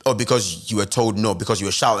like, or because you were told no, because you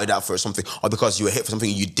were shouted at for something, or because you were hit for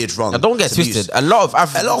something you did wrong. Now, don't get It's abuse. twisted. A lot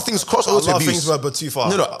of things cross A over to lot of abuse. things were but too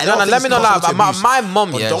far. No, let me not lie. My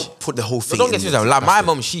mom, But yeah. don't put the whole thing. Don't get in twisted. it. Like my That's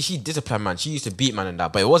mom, she disciplined man. She used to beat man and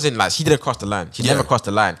that, but it wasn't like she didn't cross the line. She Yeah. never crossed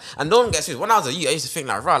the line. And don't get twisted. When I was a youth, I used to think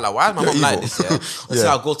like, right, like why is my You're mom like evil. this? Yeah. Until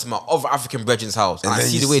Yeah. I go to my other African brethren's house and I then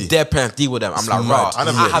see you the way see. their parents deal with them. I'm like, mad. right, I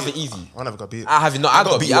never I got have beat. it easy. I never got beat. I have it. No, I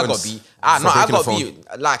got beat. I got once beat. for No, I breaking got the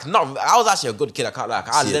beat. Like, not. I was actually a good kid. I can't like.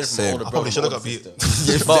 I See, learned from same. my older I brother. probably should have my got older beat.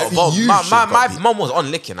 sister. Yeah, But you my should got my beat. mom was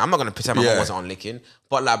on licking. I'm not gonna pretend my mom Yeah. wasn't on licking.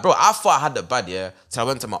 But like, bro, I thought I had the bad, yeah. So I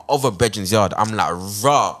went to my other brethren's yard. I'm like,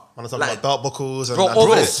 raw. Man, it's talking Like, about belt buckles and bro, and over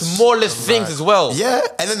the bullets. smallest things as well. Yeah,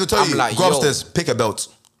 and then they'll tell I'm you, like, go yo. upstairs, pick a belt.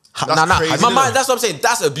 Nah, crazy, my isn't man, it? that's what I'm saying.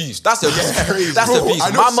 That's abuse. That's abuse. That's Bro, abuse. I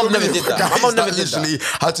know My so mom never many did that. guys My mom never that did that. literally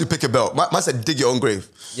had to pick a belt. My said, dig your own grave.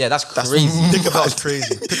 Yeah, that's crazy. Pick a belt's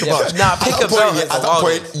crazy. Pick a Yeah, belt. nah, pick At a that belt. point, is at that wild.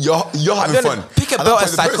 point, you're having Then fun. Pick a At that belt point,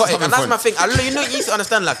 as the parents psychotic, having and that's fun. my thing. You know, you need to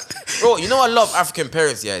understand, like, bro, you know, a lot of African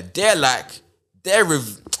parents, yeah,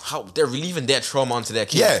 they're relieving their trauma onto their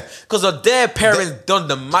kids. Yeah. Because of their parents done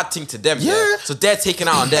the mad thing to them. Yeah. So they're taking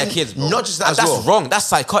out on their kids, bro. Not just that And as that's well. wrong. That's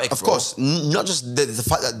psychotic, Of bro. course, not just the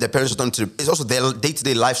fact that their parents are done to, it's also their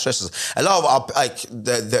day-to-day life stresses. A lot of our, like,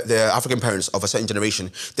 the African parents of a certain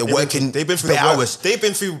generation, they're working They've been through bare the hours. worst. They've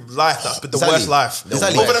been through life that's been the Exactly. worst life.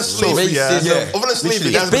 Exactly. Other than slavery, yeah. Racism. Other than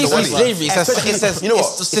slavery, Literally. that's been the Basically worst life. slavery. It's You know what?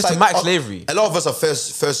 It's It's systematic like, slavery. A lot of us are first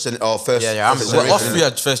Yeah, first we're generation.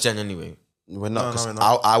 Austria first gen anyway. We're not. No, 'cause we're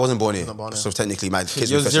not. I wasn't born here, Not born here. so technically my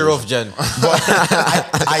kids You're were first zero of generation. gen. But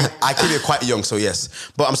I came here quite young, so yes.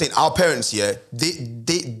 But I'm saying our parents here,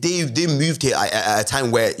 they moved here at a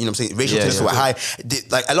time where, you know what I'm saying, racial Yeah, tensions yeah. were high.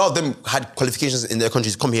 Like a lot of them had qualifications in their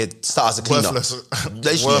countries to come here, start as a cleaner. Worthless.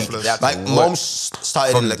 Literally, Worthless. like moms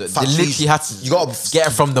started in like They factories. literally had to you got get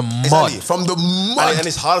it from the mud. exactly, from the mud. And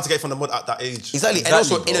it's harder to get from the mud at that age. Exactly, and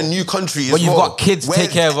also Exactly, in a bro. new country as When you've well, got kids to where-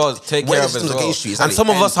 take care of us, where the as system's well. against you, And exactly. some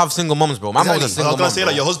of us have single moms, bro. My mom was a Exactly. I was single gonna mom. say that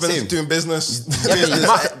bro. your husband's Same. doing business. Yeah, Business. that's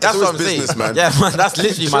what I'm It's always saying. business, man. Yeah, man, that's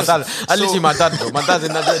literally my dad. That's literally my dad, bro. My dad's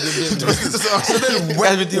in that doing business. So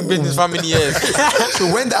then He's been doing business for how many years?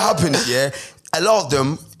 So when that happens, yeah, a lot of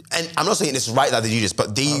them, and I'm not saying it's right that they do this,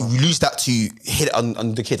 but they use that to hit it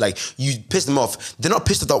on the kid. Like, you piss them off. They're not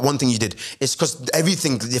pissed at that one thing you did. It's because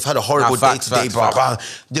everything, they've had a horrible Nah, facts, day-to-day, facts, blah, facts. blah.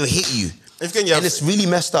 They'll hit you. and it's really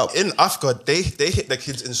messed up. In Africa, they hit their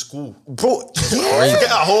kids in school. Bro, You get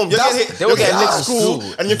at home, you're getting hit. They were getting at licked in school.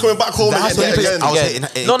 and you're coming back home That's and getting hit what again.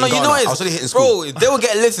 I was No, you know I it. was only hitting school. Bro, they will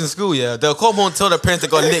get licked in school, yeah. They'll come home and tell their parents they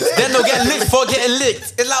got licked. Then they'll get licked for getting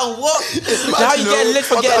licked. It's like, what? How you getting licked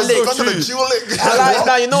for getting licked?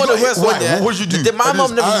 Now, you know what the worst one, yeah? What would you do? My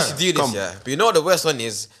mom never used to do this, Come. yeah. But you know what the worst one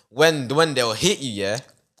is? When they'll hit you, yeah?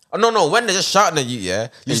 Oh, no, when they're just shouting at you, yeah?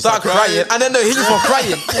 You start crying, and then they'll hit you for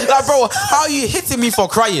crying. Like, bro, how are you hitting me for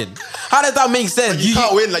crying? How does that make sense? You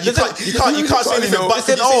can't win. Like you can't say anything back.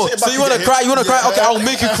 Said, so you want to cry? You want to cry? Okay, I'll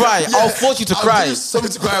make you cry. I'll force you to cry. I'll give you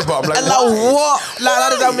something to cry about. I'm like, And like, what? Like, how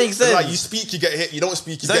does that make sense? Like you speak, you get hit. You don't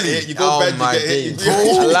speak, you get Exactly. hit. You go bed, you get hit. You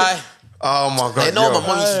days. go- Like, oh my god. you know yo. what my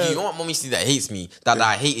mom used to do? You know what mom used to do that hates me? That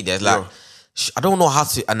I hated it. Like, I don't know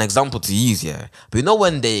an example to use, yeah. But you know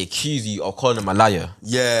when they accuse you of calling them a liar?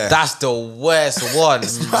 Yeah. That's the worst one.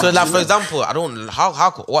 So like, for example, I don't,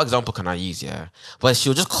 what example can I use, yeah? But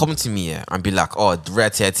she'll just come to me, yeah, and be like, oh,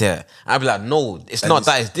 red tear. And I'll be like, no, it's not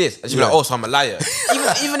that, it's this. And she'll be like, oh, so I'm a liar.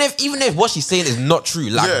 even if what she's saying is not true,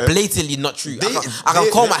 like blatantly not true. I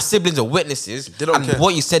can call my siblings as witnesses, and care.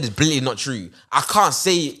 what you said is blatantly not true. I can't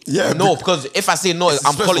say Yeah, no, but- because if I say no, It's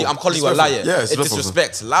I'm calling disrespectful. you a liar. Yeah, it's it's disrespectful.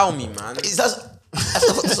 disrespect. Allow me, man.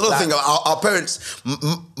 That's another thing. Our parents,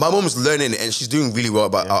 my mom's learning it and she's doing really well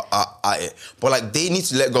about it. But like, they need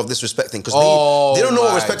to let go of this respect thing because they don't know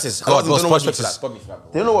what respect is. A lot of them don't know what respect is.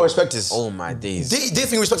 They don't know what respect is. Oh my days. They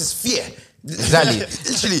think respect is fear. Exactly.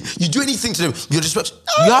 Literally, you do anything to them, you're disrespect.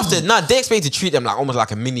 You have to. They expect you to treat them like almost like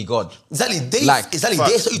a mini god. Exactly. They Like, expect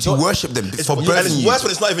you to worship them for And birthing it's you. worse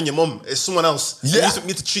when it's not even your mum, it's someone else. Yeah. You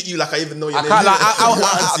need to treat you like I even know your I name. can't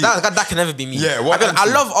like What that can never be me. Yeah, what I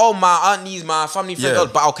auntie? love all my aunties, my family friends, Yeah.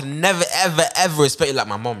 but I can never ever respect you like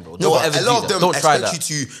my mom, bro. No, Don't but ever a lot of do that. them Don't try expect that.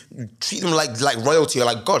 you to treat them like royalty or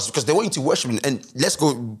like gods because they want you to worship them. And let's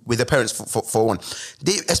go with their parents for one.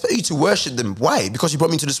 They expect you to worship them. Why? Because you brought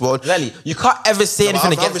me into this world. Exactly. You can't ever say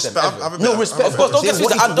anything against them. ever. No respect. Of course, don't get They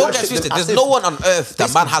want twisted. you to Don't get worship twisted. them There's as no if- one on earth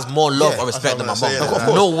that man has more love or respect than my mom. Of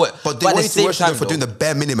course. No way. But they at want the you to same worship them time, for doing the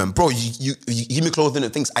bare minimum, bro. You give me clothing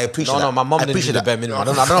and things. I appreciate that. No, my mom I didn't do appreciate the that. bare minimum. I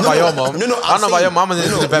don't know about your mom. I don't know about your mom.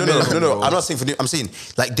 Didn't do the bare minimum. No. I'm not saying for you. I'm saying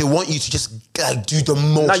like they want you to just like do the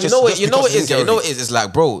most. Now, you know what? just You know what because it is. they're You know what it is. It's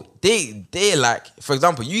like, bro, they like, for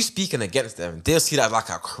example, you speaking against them, they'll see that as like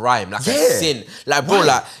a crime, like a sin. Like, bro,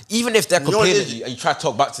 like even if they're know what it complaining is? to you and you try to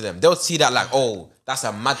talk back to them, they'll see that like, oh, that's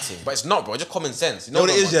a mad thing. But it's not, bro. It's just common sense. You know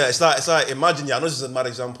what it is, man? yeah. It's like imagine, yeah. I know this is a mad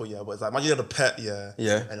example, yeah, but it's like imagine you had a pet, yeah,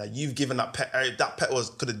 Yeah. and like you've given that pet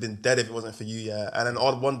could have been dead if it wasn't for you, yeah. And then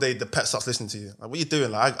one day the pet starts listening to you. Like, what are you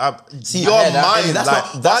doing? Like, See, your I hear that. mind. That's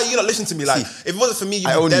Like, not- why are you not listening to me? Like, See, if it wasn't for me, you'd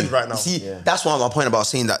I be own dead you. right now. See, that's why my point about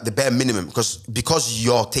saying that the bare minimum, because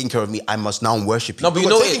you're taking care of me, I must now worship you. No, but you But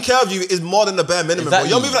know taking it. care of you is more than the bare minimum, Exactly.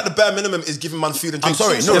 bro. You're moving like the bare minimum is giving man food and drink. I'm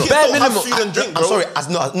sorry, Some no, kids the bare don't have minimum- food and drink, bro. I'm sorry,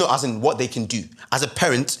 as in what they can do. As a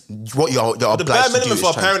parent, what you're The obliged bare to do minimum is for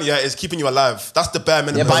a try- parent, yeah, is keeping you alive. That's the bare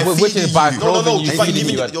minimum. Yeah, but which is by feeding you. No, clothing you, but feeding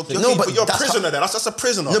even you. you're a that's prisoner then. That's a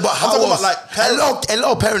prisoner. No, but I'm how talking else? about like parents. A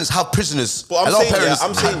lot of parents have prisoners. But a lot of parents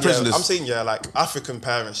I'm have prisoners. saying, like African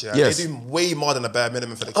parents, yeah, Yes. they do way more than the bare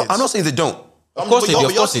minimum for the kids. I'm not saying they don't. Of course they do. Of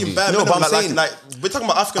You're course they saying do. bare No, minimum. but I'm saying- like we're talking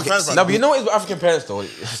about African parents right No, now. but you know what is with African parents though?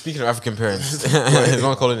 Speaking of African parents, his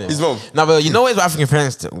mom calling him. His mom. No, but you know what is with African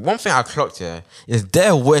parents though? One thing I clocked here is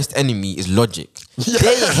their worst enemy is logic.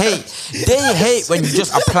 They hate when you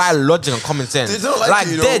just apply logic and common sense. They don't like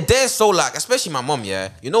you, you know? they're so like, especially my mom, yeah.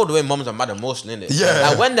 You know the way moms are mad emotional, innit? Yeah.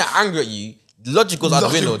 Like when they're angry at you, logic goes out the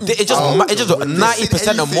Logic- window. It's just Oh, it's just they say 90%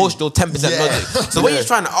 anything. emotional, 10% Yeah. logic. So when Yeah. you're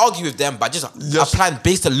trying to argue with them by just Yes. applying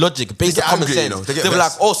based on logic, based They on get common angry, you sense, know, they get they'll be like,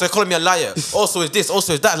 vexed. oh, so you're calling me a liar. Also, is this?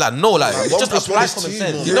 Also, is that? Like, no, like just apply common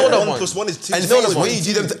sense. You know what I One want? plus one is two. And the thing is, when you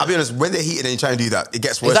do them, I'll be honest, when they're heated and you try and do that, it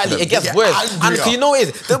gets worse. Exactly, for them. it gets They get worse. And angrier. so you know what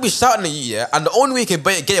it is? They'll be shouting at you, yeah. And the only way you can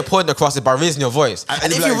get your point across is by raising your voice. And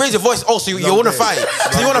And if you'll be you like, raise your voice, oh, so you want to fight?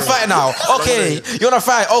 So you want to fight now? Okay, you want to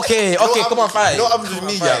fight? Okay, come on, fight. You know what happens with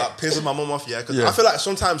me, yeah, like pissing my mum off, yeah, because I feel like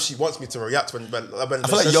sometimes she wants me to react when I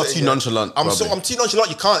feel like you're too nonchalant. I'm probably. too nonchalant.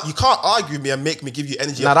 You can't argue with me and make me give you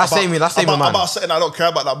energy. Nah, that's same, man. About something I don't care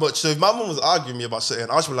about that much. So if my mum was arguing me about something,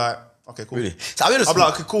 I was like, okay, cool. Really? So I'll be honest, I'm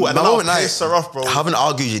like, okay, cool. And my then mum I'll and I piss her off, bro. haven't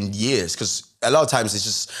argued in years because a lot of times it's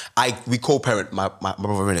just we co-parent my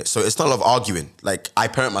brother in it, so it's not a lot of arguing. Like I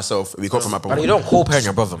parent myself, we co-parent my brother. But you don't co-parent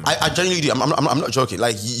your brother, man. I genuinely do. I'm not joking.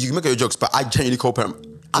 Like you can make your jokes, but I genuinely co-parent.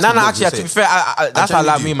 No, actually, to be fair, that's how I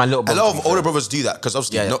like me and my little brother. A lot of older brothers do that because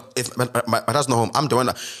obviously, Yeah, yeah. if my dad's not home, I'm the one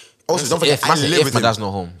that. Also, don't forget, I live with my him. dad's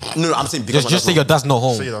not home. No, I'm saying because Just say your dad's not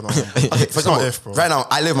home. So you don't know. Okay, for It's not example, if, bro. right now,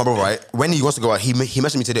 I live with my brother, right? When he wants to go out, he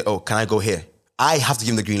messaged me today, oh, can I go here? I have to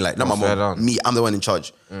give him the green light, not my fair mom. enough. Me, I'm the one in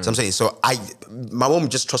charge. So I'm saying, so my mom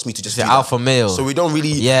just trusts me to just The do that. alpha male. So we don't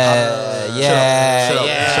really. Yeah.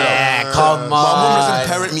 Come on. My mom doesn't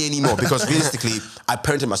parent me anymore because realistically, I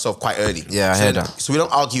parented myself quite early. Yeah, I heard that. So we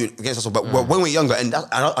don't argue against ourselves. But when we're younger, and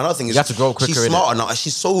another thing is, You have to grow quicker, she's innit? smarter now.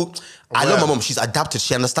 She's so. I love my mom. She's adapted.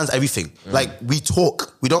 She understands everything. Like we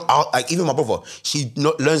talk. We don't like even my brother. She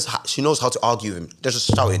knows how to argue with him. They're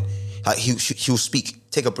just shouting. Like he'll speak.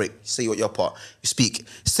 Take a break. Say what your part. You speak.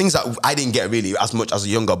 It's things that I didn't get really as much as a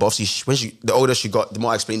younger. But obviously, the older she got, the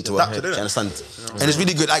more I explained to her. Adapted, She innit? understands. And it's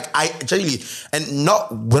really good. Like I genuinely,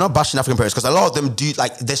 and we're not bashing African parents because a lot of them do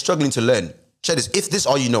like they're struggling to learn. Share this. If this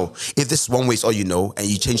all you know, if this one way is all you know, and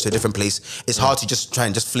you change to a different place, it's hard to just try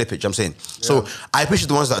and just flip it. You know what I'm saying? So I appreciate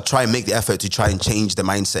the ones that try and make the effort to try and change the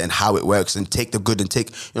mindset and how it works and take the good and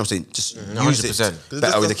take, you know what I'm saying? Just use 100%. it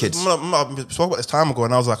better with the kids. I spoke about this time ago,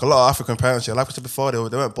 and I was like, a lot of African parents, like I said before, they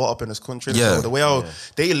weren't brought up in this country. Yeah. So the way how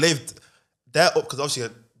they lived, they're up because obviously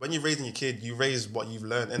when you're raising your kid, you raise what you've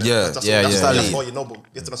learned. Innit? Yeah. That's Yeah. all you know, but you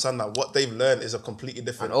have to understand that what they've learned is a completely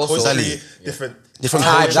different And also- country, Exactly. different Different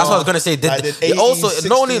time. culture. That's what I was gonna say. Like the They also 80s,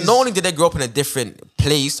 not 60s. only did they grow up in a different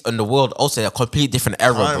place in the world, also a completely different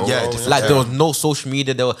era, Time, bro. Yeah, different like era. there was no social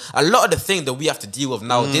media. There were a lot of the things that we have to deal with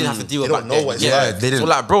now. They didn't have to deal with They back don't know then. what it's Yeah, like. They didn't. So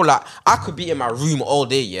like, bro, like I could be in my room all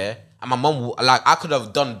day, yeah. And my mum, like, I could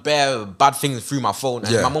have done bare bad things through my phone,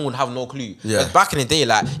 and Yeah. my mum would have no clue. Yeah. Because back in the day,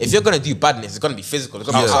 like, if you're gonna do badness, it's gonna be physical. It's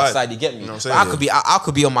gonna be Outside. outside. You get me? You know what I'm But saying? I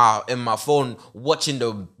could be on my phone watching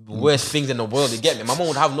the worst things in the world. You get me? My mum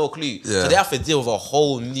would have no clue. Yeah. So they have to deal with a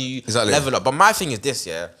whole new Exactly. level up. But my thing is this,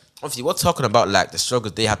 yeah. Obviously, we're talking about like the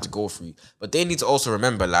struggles they had to go through, but they need to also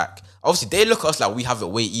remember, like, obviously, they look at us like we have it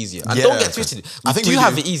way easier. And Yeah. don't get twisted. I think we we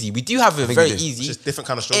have do. it easy. We do have it think very we do. easy. It's just different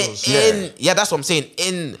kind of struggles. Yeah, that's what I'm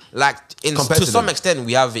saying. Compared To to some them. extent,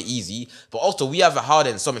 we have it easy, but also we have it hard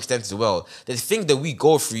in some extent as well. The thing that we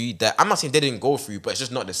go through, that I'm not saying they didn't go through, but it's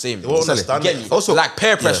just not the same. won't You understand get it. me? Also- like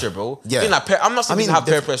peer yeah. pressure, bro. Yeah. I mean, like I'm not saying I we mean, have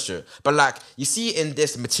peer def- pressure, but like you see in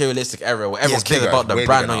this materialistic era where everyone's it's cares bigger, about the way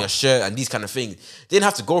brand bigger on now. your shirt and these kind of things. They didn't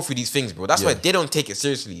have to go through these things, bro. That's why Yeah. they don't take it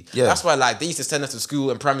seriously. Yeah. That's why like they used to send us to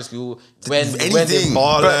school in primary school when anything. they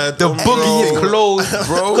Baller, the dumb boogie bro. clothes,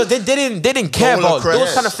 bro. Because they didn't care Goal about of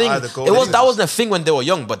those kind of crest, things. the goal That of wasn't a thing when they were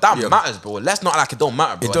young, but that Yeah. matters, bro. Let's not act like it don't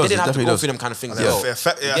matter, bro. It does, They didn't it have to definitely go does. through them kind of things. Yeah, as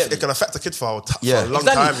well. yeah, You get it can me? affect a kid for a long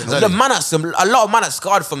Exactly. time. You know? The man a lot of man are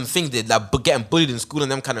scarred from things that like getting bullied in school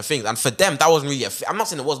and them kind of things. And for them, that wasn't really a thing. I'm not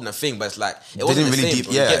saying it wasn't a thing, but it's like it wasn't didn't the really same, deep-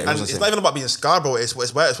 bro. You yeah, get it me? And it's not even about being scarred, bro. It's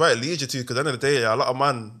where it leads you to. Because at the end of the day, a lot of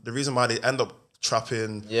man, the reason why they end up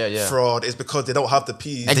trapping, Yeah. fraud is because they don't have the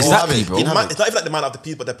P's. Exactly, bro. It's not even like they might have the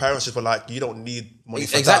P's, but their parents just were like, you don't need money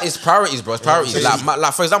for Exactly, that. it's priorities, bro. It's priorities. Yeah.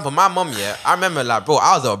 Like for example, my mum, yeah, I remember, like, bro,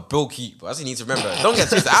 I was a broke keep, bro. That's what you need to remember. Don't get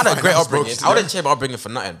twisted. I had a great upbringing. I wouldn't change my upbringing for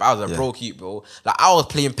nothing, but I was a broke keep, bro. Like, I was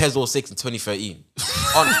playing PES 06 in 2013.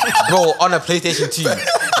 on a PlayStation 2.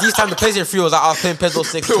 These times the PlayStation 3 was like, I was playing PES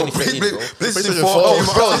 06 in 2013, bro. PlayStation 4 4 came came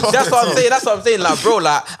out. Bro, that's what I'm saying. That's what I'm saying. Like, bro,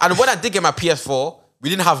 like, and when I did get my PS4, we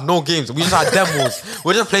didn't have no games. We just had demos.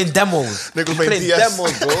 We're just playing demos. Niggas We playing DS.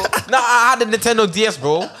 demos, bro. No, I had a Nintendo DS,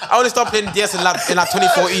 bro. I only started playing DS in like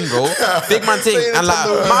 2014, bro. Big man thing. Playing And like,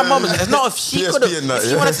 Nintendo. my mum, it's not if she PSP could have. and that, If she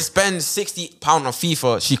yeah. wanted to spend £60 on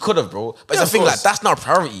FIFA, she could have, bro. But Yeah, it's of a thing course. like that's not a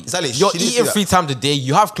priority. Exactly. You're She didn't eating see that. 3 times a day.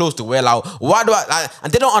 You have clothes to wear. Like, why do I? Like,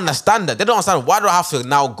 and they don't understand that. They don't understand why do I have to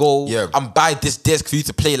now go Yeah. and buy this disc for you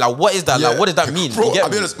to play? Like, what is that? Like, what does that mean? Bro, You get I'll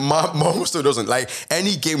be me? honest, my mom still doesn't. Like,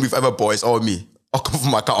 any game we've ever bought is all me. I'll come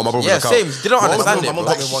from my account or my brother's Yeah, account. same. They don't My understand mom- it, my mom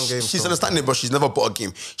bro. got me one game. She's so. understanding it, but she's never bought a game.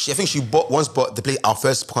 I think she once bought our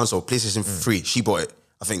first console, PlayStation 3. She bought it,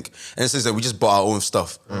 I think. And since then, we just bought our own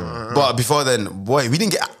stuff. But before then, boy, we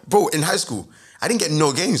didn't get... Bro, in high school, I didn't get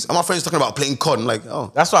no games. And my friends talking about playing COD. I'm like,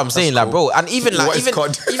 oh. That's what I'm saying, like, cool. bro. And even like, What is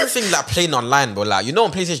COD? even things like playing online, bro. Like, you know,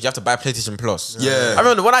 on PlayStation, you have to buy PlayStation Plus. Yeah. I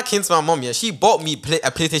remember when I came to my mom, yeah, she bought me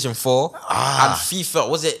a PlayStation 4 and FIFA.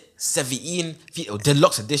 Was it 17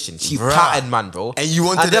 Deluxe Edition? She Bruh. parted, man, bro. And you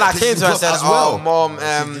wanted And then that I came to her and PlayStation said, Plus as well. "Oh, mom,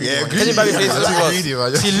 Yeah, can you buy me greedy. PlayStation Yeah, greedy,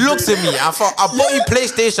 man. Plus?" She looked at me. I thought, I bought you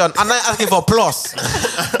PlayStation and I'm asking for a plus.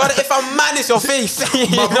 But if I minus your face,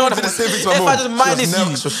 you know mom what did I the same thing to my If mom. I just She was minus never-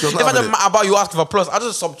 you, she was if not I having just about you asking for a plus, I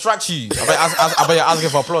just subtract you. About you asking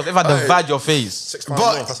for a plus. If I divide your face. £6 a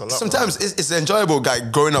month, that's a But lot, sometimes it's enjoyable, guy,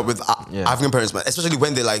 growing up with Yeah. African parents, man. Especially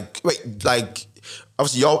when they like,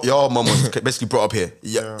 obviously your mom was basically brought up here.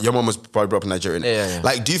 Your mom was probably brought up in Nigeria. innit? Yeah.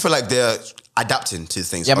 Like, do you feel like they're adapting to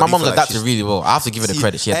things? Yeah, Or my do you mom's feel like adapted she's- really well. I have to give her the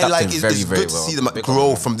credit. She and, adapted like, very, it's very good well. to see them Big grow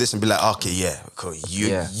compliment. from this and be like, okay, yeah, cool.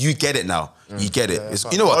 Yeah. You get it now. You get it. It's,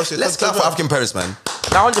 but you know what? obviously, Let's clap for African parents, man.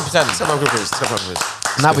 Now, 100%. Let's clap for African parents. Let's clap for African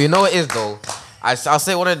parents. Nah, but you know what it is though? I'll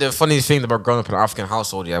say one of the funniest things about growing up in an African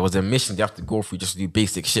household, yeah, was the mission you have to go through just to do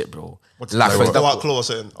basic shit, bro. Like, for example, claw or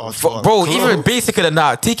something. bro, even basicer than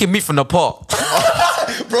that, taking meat from the pot.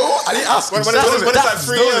 Bro, I didn't ask. When it's like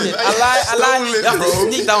 3 a.m. I lie. You have to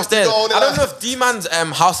Bro. sneak downstairs. Go on I don't there. know if D-Man's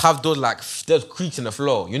house have those like there's creaks in the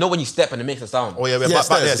floor. You know when you step and it makes a sound. Oh yeah, we're Yeah, back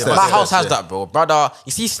there. stairs. My house has that, bro. Brother,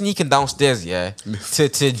 you see sneaking downstairs, yeah,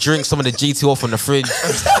 to drink some of the GTO from the fridge,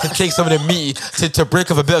 to take some of the meat, to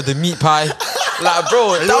break up a bit of the meat pie. Like,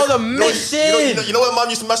 bro, that was a mission. You know when mom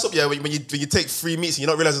used to mess up, yeah, when you take 3 meats and you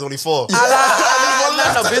don't realize there's only 4. No,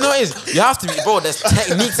 but you know what it is? You have to be, bro, there's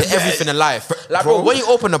technique to everything in life. Like, bro, when you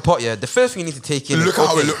open a pot, yeah, the first thing you need to take in Look is, at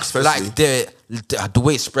how it looks, firstly. like the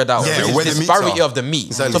way it's spread out. Yeah, which where is the meats disparity are. of the meat.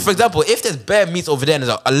 Exactly. So, for example, if there's bare meats over there and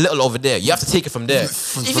there's a little over there, you have to take it from there.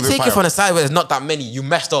 If you the take it fire. from the side where there's not that many, you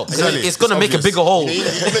messed up. Exactly. It's gonna It's make a obvious. bigger hole. You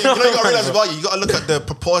gotta realize about you gotta look at the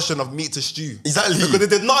proportion of meat to stew. Exactly. Because if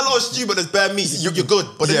there's not a lot of stew, but there's bare meat, you're good.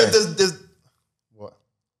 But Yeah. if there's what?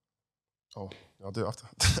 Oh, I'll do it after.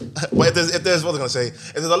 But if there's what I'm gonna say,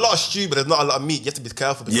 if there's a lot of stew, but there's not a lot of meat, you have to be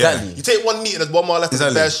careful. Because Exactly. You take one meat and there's one more left.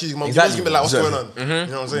 Exactly. There's bare stew. Mom, Exactly. you're gonna be like, what's Exactly. going on?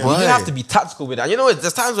 You know what I'm saying? Why? You have to be tactical with that. You know,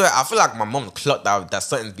 there's times where I feel like my mom clocked out that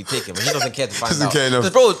something's be taken, but he doesn't care to find Doesn't out. care enough.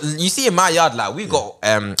 Because, bro, you see in my yard, like, we've got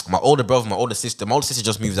my older brother, my older sister. My older sister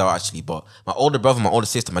just moved out, actually, but my older brother, my older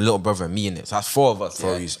sister, my little brother, and me in it. So that's 4 of us.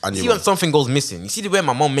 Four Yeah? of yous, and You you see when one. something goes missing, you see the way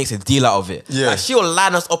my mom makes a deal out of it. Yeah. Like, she'll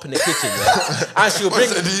line us up in the kitchen, yeah? And she'll bring,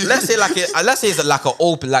 let's say it's like an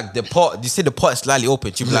open, like the pot, you see the pot is slightly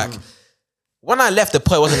open, she'll be like, when I left the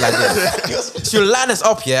pot, it wasn't like this. She'll line us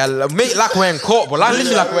up, yeah, make like we're in court, but like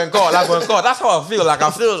literally like we're in court, That's how I feel. Like I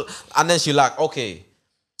feel, and then she'll like, okay.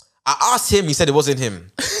 I asked him, he said it wasn't him.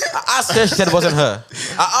 I asked her, she said it wasn't her.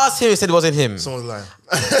 I asked him, he said it wasn't him. Someone's lying.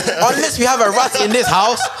 Unless we have a rat in this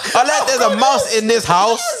house, unless there's a mouse in this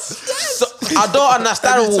house, so I don't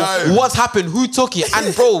understand Every time. what's happened, who took it.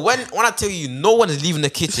 And bro, when I tell you, no one is leaving the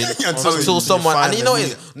kitchen Until until you someone. find And you know,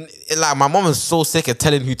 the it's like my mom is so sick of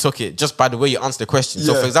telling who took it just by the way you answer the question.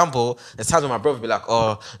 So Yeah. for example, there's times when my brother be like,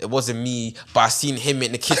 "Oh, it wasn't me, but I seen him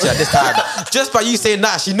in the kitchen at this time." Just by you saying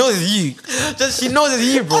that, she knows it's you. She knows it's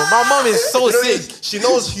you, bro. My mom is so You know what it sick. is? She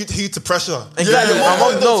knows who to pressure. Exactly. Yeah, My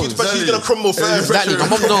mom knows. who to pressure. She's gonna crumble first. Exactly, my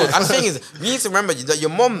mom knows. And the thing is, we need to remember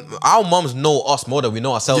that our moms know us more than we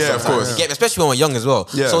know ourselves. Yeah, of sometimes. course. You get me? Especially when we're young as well.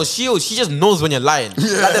 Yeah. So she just knows when you're lying.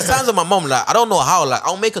 Like there's times with my mom, like I don't know how, like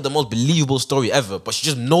I'll make her the most believable story ever, but she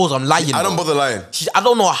just knows I'm lying. I don't bro. bother lying. I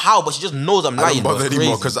don't know how, but she just knows I'm I lying. don't bother bro. It's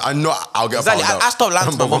anymore crazy. because I know I'll get Exactly. found out. I stopped lying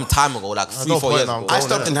to my don't mom bother. time ago, like 3-4 point years now. ago. I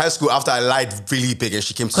stopped in high school after I lied really big and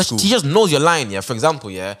she came to Because school. she just knows you're lying, yeah. For example,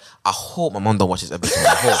 yeah, I hope my mom don't watch this episode.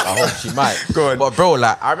 I hope she might. Go on. But bro,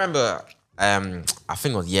 like I remember, I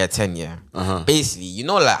think it was year 10, yeah. Basically, you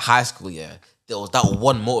know, like high school, yeah. There was that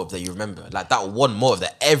one motive that you remember, like that one motive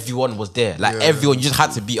that everyone was there, like everyone. You just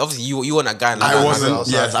had to be. Obviously, you weren't a guy. Like I that, wasn't.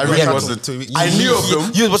 outside. Yes, I Yeah, really yeah. wasn't. 2 weeks. I knew of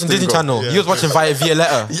them. You was watching Disney Didn't go. Channel. Yeah. You was watching via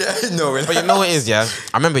letter. Yeah, no. But you know what it is, yeah?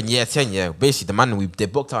 I remember in year 10, yeah, basically the man, they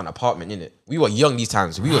booked out an apartment, innit? We were young these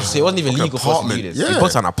times. It wasn't even legal for us to do apartment, this. yeah. We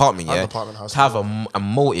booked out an apartment, I yeah? have an apartment house. To have a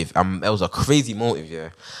motive. It was a crazy motive, yeah?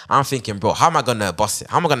 I'm thinking, bro, how am I gonna bust it?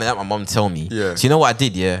 How am I gonna let my mom tell me? Yeah. So you know what I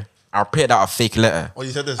did, yeah? I printed out a fake letter. Oh,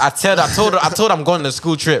 you said this? I told her I'm going on a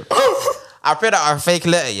school trip. I printed out a fake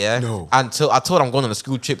letter, yeah. No. Until I told her I'm going on a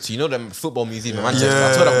school trip to, you know, the football museum in Manchester. Yeah.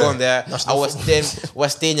 I told her I'm going there. We're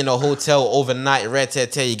staying in a hotel overnight,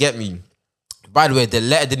 you get me? By the way, the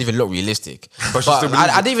letter didn't even look realistic. But, she still believed I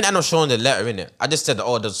it. didn't even end up showing the letter in it. I just said,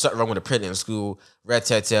 oh, there's something wrong with the printing in school,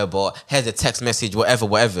 but here's a text message,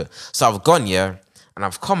 whatever. So I've gone, yeah, and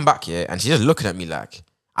I've come back, yeah, and she's just looking at me like,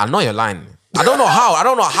 I know you're lying. I don't know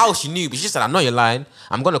how she knew, but she said, I know you're lying.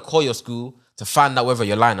 I'm gonna call your school to find out whether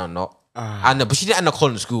you're lying or not. But she didn't end up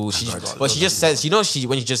calling the school. She just says, you know,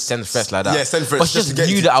 when she just sends threats like that. Yeah, send threats But she just just to get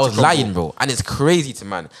knew you that I to was crumble. lying, bro. And it's crazy to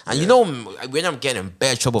man. And you know, when I'm getting in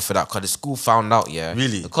bad trouble for that, because the school found out, yeah.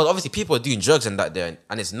 Really? Because obviously people are doing drugs and that there,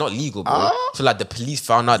 and it's not legal, bro. So like the police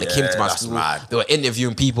found out, they came to my that's school, mad. they were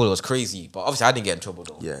interviewing people. It was crazy. But obviously I didn't get in trouble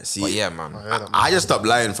though. Yeah, see, But yeah, man. I just stopped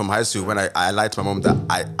lying from high school when I lied to my mom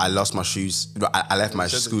that I lost my shoes. I left my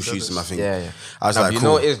school shoes in my thing. Yeah. I was Now, like, you cool,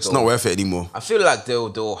 know what it is, it's though? not worth it anymore. I feel like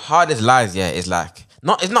the hardest lies, yeah, is like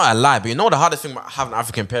it's not a lie, but you know the hardest thing about having an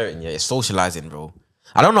African parent, yeah, is socializing, bro.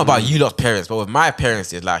 I don't know about you lot's parents, but with my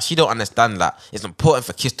parents, it's like she don't understand that it's important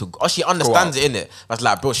for kids to. Or she understands it, innit? But it's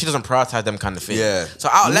like, bro, she doesn't prioritize them kind of thing. Yeah. So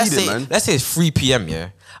You let's need it, man. say it's 3 p.m. Yeah.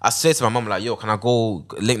 I say to my mom like, yo, can I go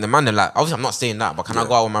link the man? And like, obviously I'm not saying that, but can I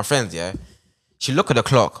go out with my friends? Yeah. She look at the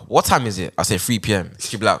clock. What time is it? I say 3 p.m.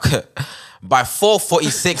 She be like, by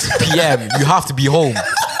 4:46 p.m. you have to be home.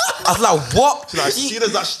 I was like, what? She's like, see,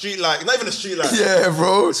 there's that street light. Not even a street light. Yeah,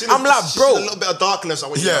 bro. I'm like, bro. A little bit of darkness.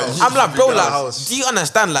 I'm like, bro, like, do you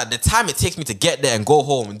understand, like, the time it takes me to get there and go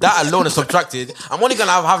home, that alone is subtracted. I'm only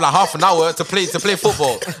gonna have like half an hour to play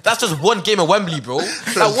football. That's just one game at Wembley, bro.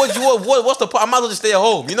 Like, what's the point? I might as well just stay at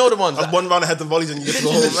home. You know the ones. One round ahead the volleys and you get to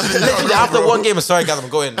go home. Literally, after one game, sorry guys, I'm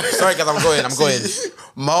going. I'm going.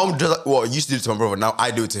 Mom does used to do it to my brother. Now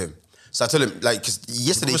I do it to him. So I told him, like, because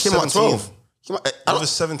yesterday he came out at 12. I was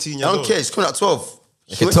 17 years old. I don't care. He's coming out at 12.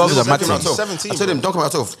 Okay, 12 is a mad thing. 17. I told him, don't come out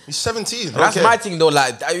at 12. He's 17. That's my thing though.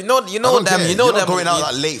 Like, you know them. You're not going out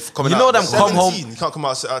that late. You know them come home. You can't come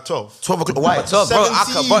out at 12. 12 o'clock. Why? 12, bro.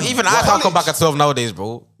 But even I can't come back at 12 nowadays,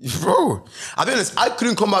 bro. Bro, I'll be honest. I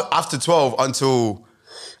couldn't come back after 12 until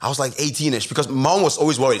I was like 18ish because mom was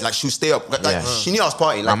always worried. Like, she would stay up. Like, she knew I was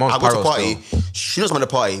partying. Like, I go to party. She knows I'm at the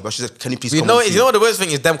party, but she said, "Can you please come?" You know what the worst thing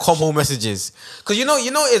is? Them come home messages. Because you know,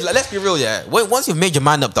 is like, let's be real, yeah. Once you've made your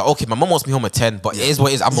mind up that okay, my mom wants me home at 10, but it is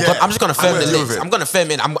what it is. I'm just gonna firm the lips. I'm gonna firm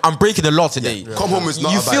in. I'm breaking the law today. Yeah. Come home is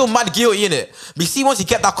not. You feel mad guilty in it, but you see, once you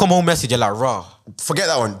get that come home message, you're like, raw. Forget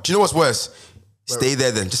that one. Do you know what's worse? Stay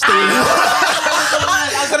there then. Just stay there.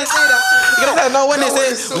 I was gonna say that. No, when they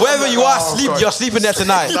say wherever you are, you're sleeping there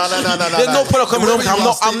tonight. No. There's no point of coming home.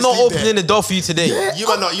 I'm not opening the door for you today. Yeah. You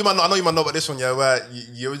might not. I know you might know about this one, yeah. Where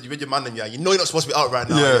you're with your man and you know you're not supposed to be out right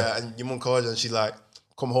now, yeah. And your mum calls and she's like,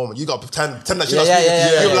 "Come home," and you got to pretend that she's not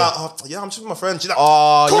speaking. You're like, "Oh, yeah, I'm just with my friend." She's like,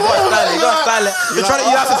 "Oh, you got style it.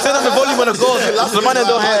 You have to turn on the volume when it goes. The man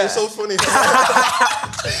don't hear. It's so funny.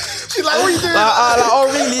 She's like, "What are you doing?" Oh,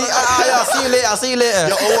 really? I'll see you later.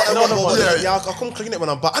 Yeah, I'll come clean it when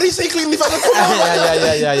I'm back. I didn't say clean if I come home.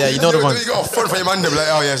 Yeah. You know the one. You got a front for your man. They're like,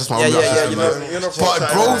 "Oh yeah, it's just my mom." But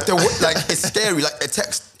bro, like, it's scary. Like, a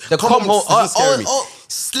text. The come home scare me.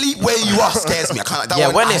 Sleep where you are scares me. I can't. Yeah,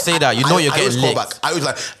 when they say that, you know you're getting licked. I was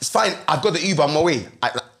like, it's fine. I've got the Uber on my way.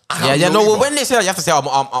 When they say that, you have to say I'm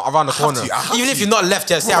around the corner. Even if you're not left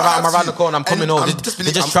yet, say I'm around the corner, I'm coming home. It's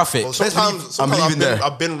just traffic. Sometimes I'm leaving there.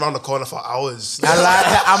 I've been around the corner for hours.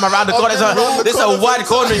 I'm around the corner. This is a wide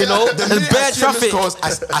corner, you know. There's bare traffic.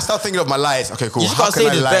 I start thinking of my lies. Okay, cool. You just gotta say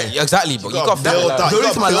this. Exactly, bro. You gotta build the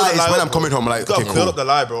only time I lie is when I'm coming home. Like, okay, cool. Build up the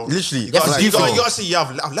lie, bro. Literally. You gotta see,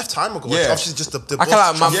 I've left time ago. Yeah. Obviously just the I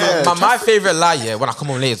can't like my favorite lie, yeah, when I come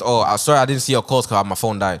home late is, oh, sorry, I didn't see your calls because my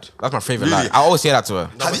phone died. That's my favorite lie. I always say that to her.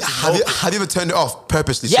 Have you ever turned it off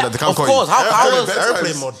purposely so yeah, that they can't of call course. you? How was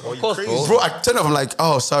airplane mode, bro? Of course, bro. I turned it off. I'm like,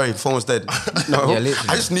 oh, sorry, phone was dead. No, Yeah,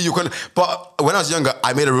 I just knew you couldn't. But when I was younger,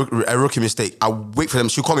 I made a rookie mistake. I wait for them.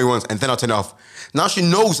 She'll call me once, and then I'll turn it off. Now she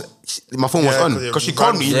knows my phone was on because she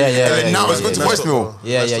called me. And now it's going to voicemail.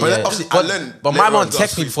 Yeah. But obviously, I learned. But my mom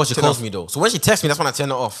texts me before she calls me though. So when she texts me, that's when I turn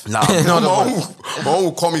it off. Nah, my mom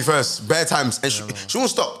will call me first, bare times, and she won't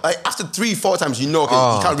stop. Like, after 3-4 times, you know, okay,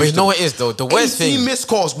 you can't but you know what it is though? The worst thing. 18 missed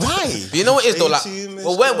calls. Why? But you know what it is though? Like,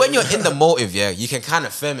 well, when you're in the motive, yeah, you can kind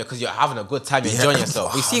of film it because you're having a good time, you're enjoying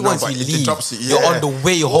yourself. We see once you leave, you're on the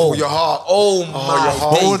way home. Your heart. Oh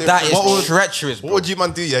my days, that is treacherous. What would you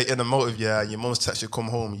man do? Yeah, in the motive, yeah. Your mom's text you, come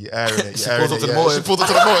home. You airing it. She pulls up to the motive.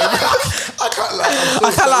 I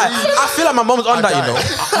can't lie. I feel like my mom's on that, you know. I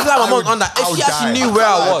feel like my mom's on that. If she actually knew where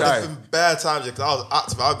I was. There's been bad times because I was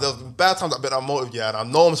active. There's been bad times I've been on motive, yeah, and I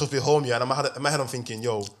know I'm supposed to be home, yeah, and in my head I'm thinking,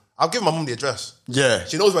 yo, I'll give my mum the address. Yeah.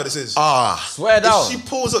 She knows where this is. Swear it out. If she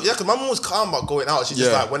pulls up, yeah, because my mum was calm about going out. She's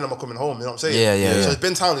just like, when am I coming home? You know what I'm saying? Yeah. So it's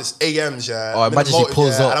been times, it's AMs, yeah. Oh, imagine she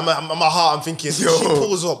pulls up. And I'm in my heart, I'm thinking, if she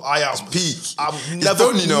pulls up, I am peak. I'll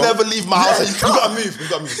never leave my house. You gotta move.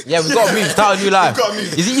 Yeah, we gotta move. Start a new life. We gotta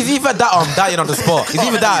move. It's either that or I'm dying on the spot. It's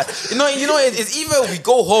either that. You know. It's either we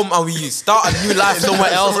go home and we start a new life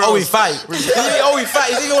somewhere else, or we fight. It's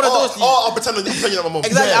either one of those. Or I'll pretend you're my mum.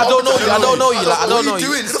 Exactly. I don't know you. I don't know you. Like, I don't know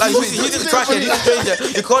you. Like, he's just crackhead. He's a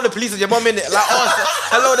stranger. You call the police and your mum in it. Like,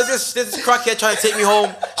 hello, there's this crackhead trying to take me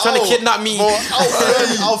home, trying to kidnap me.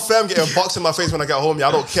 I'll firm get a box in my face when I get home. Yeah,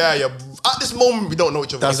 I don't care. Yeah. At this moment, we don't know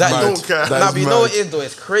each other. Exactly. I don't care. But you know what it is though?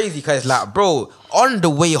 It's crazy because it's like, bro, on the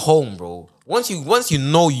way home, bro. Once you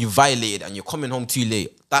know you violated and you're coming home too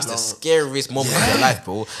late, that's the scariest moment of your life,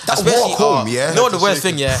 bro. Especially walk home, yeah. You know what the worst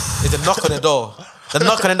thing, yeah, is the knock on the door. The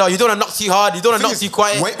knock on the door. You don't want to knock too hard. You don't want to knock too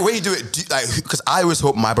quiet. When you do it, because I always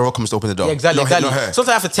hope my brother comes to open the door. Yeah, exactly. Not her. Sometimes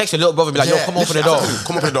I have to text your little brother and be like, yo, come open the door.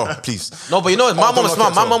 Come open the door, please. No, but you know, my mom is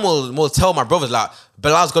smart. My mom will tell my brothers, like,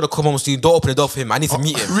 Bilal's got to come home soon. Don't open the door for him. I need to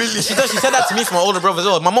meet him. Really? She said that to me for my older brothers as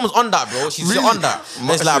well. My mom's on that, bro. She's on that. And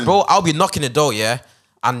it's like, bro, I'll be knocking the door, yeah?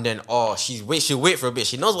 And then, she'll wait for a bit.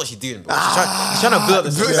 She knows what she's doing, bro. She's trying to build up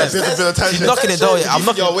the suspense. She's knocking the door. I'm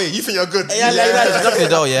knocking. You think you're good? Yeah. She's knocking the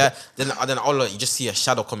door. Yeah. Then all you just see a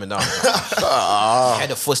shadow coming down. Hear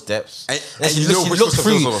the footsteps. And she looks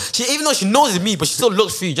through. Even though she knows it's me, but she still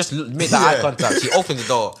looks through. Just make that eye contact. She opens the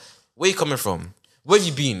door. Where you coming from? Where have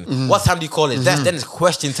you been? What time do you call it? Then it's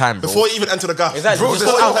question time, bro. Before you even enter the gaff. Exactly. Bro,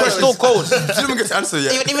 It's so cold. She didn't even get to answer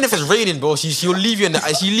yet. Even if it's raining, bro, she'll leave you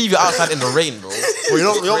outside in the rain, bro. Well, you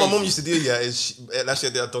know what my mum used to do, is let's say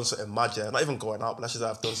I've done something mad, not even going out, but let's say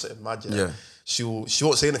I've done something mad, she won't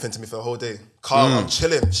say anything to me for the whole day. Calm, I'm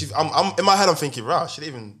chilling. I'm in my head, I'm thinking,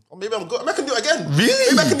 maybe I'm good. I can do it again.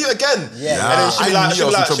 Really? Maybe I can do it again. Yeah. And then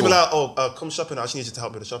she'll be like, come shopping. I just need you to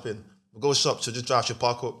help me with the shopping. We'll go shop. She'll just drive. She'll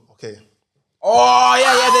park up. Okay. Oh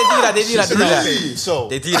yeah, they do that. So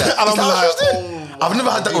they do that. And I'm like, I've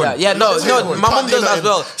never had that one. Yeah, no. My mum does that as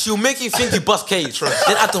well. She'll make you think you bust cage.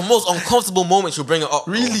 Then at the most uncomfortable moment, she'll bring it up.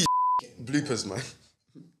 Really? Bloopers, man.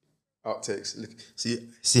 Outtakes. Look,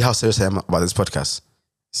 see how serious I am about this podcast.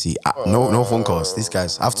 See, no phone calls. These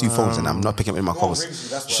guys, I have 2 phones and I'm not picking up in my calls.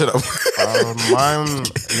 Shut up. Mine,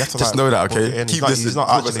 you have to just know that, okay? Keep this. He's not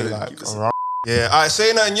actually like. Yeah, alright,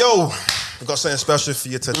 saying that, yo. We've got something special for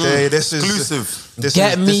you today. This is exclusive. This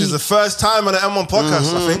is the first time on the M1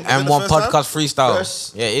 podcast, I think. M1 podcast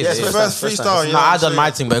freestyle. Yeah, it is. It's the first freestyle. No, I done my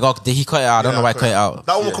thing, but he cut it out. I don't know why I cut it out.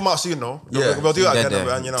 That one will come out soon, though. Yeah. We'll do that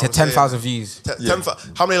again. You know, to 10,000 views.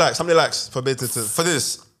 How many likes? How many likes for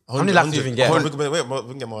this? How many likes do you even get? We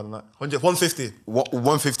can get more than that. 150.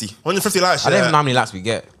 150. 150 likes. I don't even know how many likes we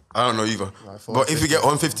get. I don't know either. But if we get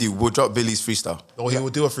 150, we'll drop Billy's freestyle. Or he will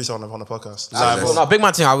do a freestyle on the podcast. No, big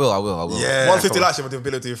man thing, I will. Yeah. 150 likes, if we'll do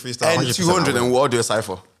Billy do a freestyle. And 200, and we'll do a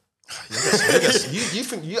cypher.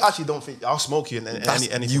 You actually don't think I'll smoke you in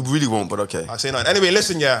anything. You really won't, but okay. I say no. Anyway,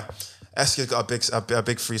 listen, SK's got a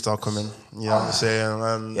big freestyle coming. You know what I'm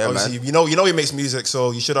saying? Obviously, man. You know he makes music,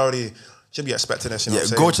 so you should be expecting this. You know what I'm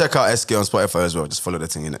saying? Go check out SK on Spotify as well. Just follow the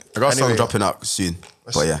thing in it. I got a song dropping out soon.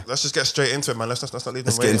 Let's just get straight into it, man. Let's not leave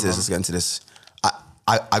them waiting. Let's get into this.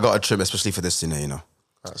 I got a trim especially for this, you know. Alright,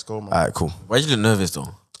 let's go, man. Alright, cool. Why you look nervous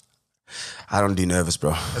though? I don't do nervous,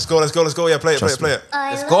 bro. Let's go. Yeah, play it. Let's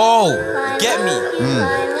go. Get me.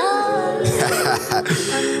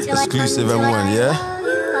 Exclusive M1, yeah?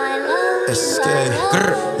 SK.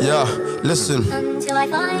 Yeah, listen.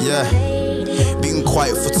 Yeah. Been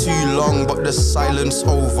quiet for too long, but the silence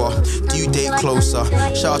over. Due date closer.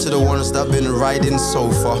 Shout out to the ones that been riding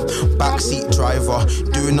sofa. Backseat driver,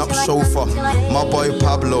 doing up chauffeur. My boy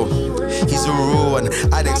Pablo, he's a real one.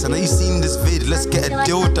 Addicts, I know you seen this vid. Let's get a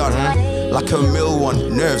deal done. Like a mill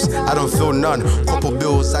one. Nerves, I don't feel none. Couple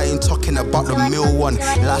bills, I ain't talking about the mill one.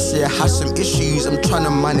 Last year I had some issues, I'm trying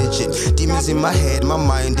to manage it. Demons in my head, my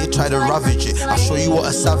mind, they try to ravage it. I'll show you what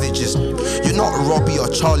a savage is. You're not Robbie or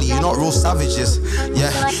Charlie, you're not real savages.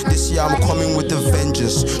 Yeah, this year I'm coming with the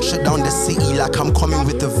vengeance. Shut down the city like I'm coming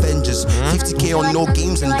with the vengeance. 50k on no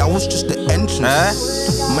games and that was just the entrance.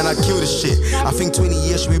 Man, I kill this shit. I think 20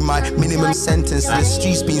 years should be my minimum sentence. The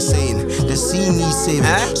streets been saying, the scene needs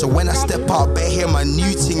saving. So when I step out, better hear my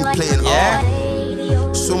new thing playing.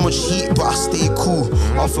 So much heat, but I stay cool.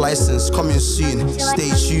 Off license, coming soon.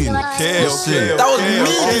 Stay tuned. Listen. That was me.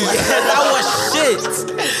 That was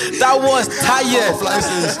shit. That was tired. Off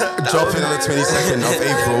license, dropping on the 22nd of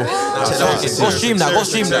April. Go stream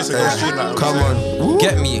that. Come on.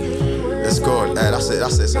 Get me. Let's go. That's it.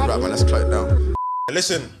 It's a wrap, man. Let's close it down.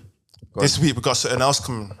 Listen, this week we got something else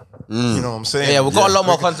coming. You know what I'm saying? Yeah, we've got a lot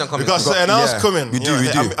more content coming. We got something else coming. We do.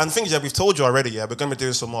 And things we've told you already, we're going to be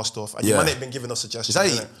doing some more stuff. And you might have been giving us suggestions.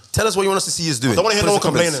 Tell us what you want us to see us doing. I don't want to hear no one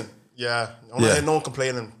complaining. Yeah, I want to hear no one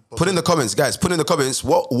complaining. Put in the comments, guys. Put in the comments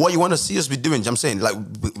what you want to see us be doing. I'm saying, like,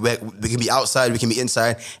 we can be outside, we can be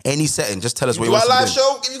inside, any setting. Just tell us what you want us to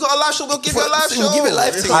do. If you got a live show, we'll give you a live show. We'll give it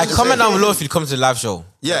live. Comment down below if you come to the live show.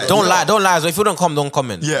 Yeah. Don't lie. So if you don't come, don't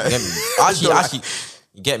comment. Yeah. Get me? Actually.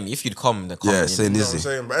 You get me? If you'd come, then come. Yeah, saying easy.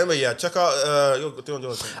 But anyway, check out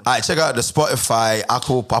Alright, check out the Spotify,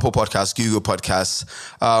 Apple Podcasts, Google Podcasts.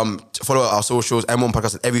 Follow our socials, M1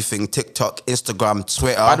 Podcast and everything. TikTok, Instagram,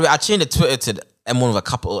 Twitter. By the way, I changed the Twitter to M1 with a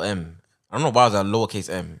capital M. I don't know why it was a lowercase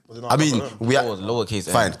M. I mean, we are lowercase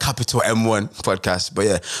M. Fine, capital M1 podcast. But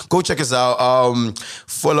yeah, go check us out.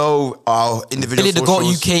 Follow our individual Billy the Goat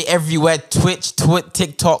UK everywhere. Twitch,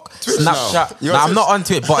 TikTok, Snapchat. Nah, I'm not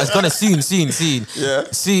onto it, but it's gonna soon. Yeah.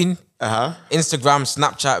 Soon. Instagram,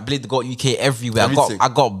 Snapchat, Billy the Goat UK everywhere. I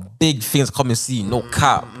got big things coming soon. No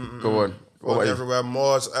cap. Go on. about you? Everywhere,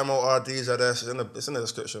 Mords, MORDZS. It's in the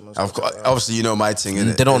description. Man. Obviously, you know my thing,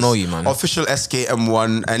 innit? They don't know you, man. Official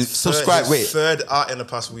SKM1 and subscribe. Wait, third out in the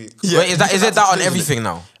past week. Yeah. Wait, is it that on everything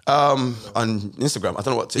now? on Instagram. I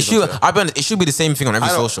don't know what to. It should be the same thing on every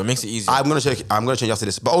social. It makes it easier. I'm gonna check. I'm gonna change after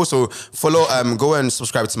this. But also follow. Go and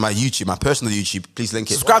subscribe to my YouTube, my personal YouTube. Please link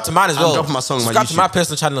it. Subscribe to mine as well. I'm dropping my song. Subscribe to my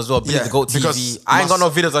personal channel as well. Billy the Goat TV. I ain't got no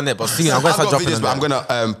videos on there, but soon I'm gonna start dropping them. I'm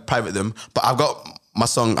gonna private them. But I've got my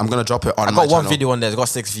song. I'm gonna drop it on. I got one video on there. It's got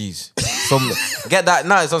 6 views. So get that.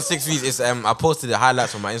 No, it's on 6 views. It's I posted the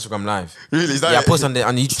highlights on my Instagram live. Really? Is that I posted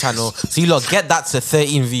on the YouTube channel. So you lot get that to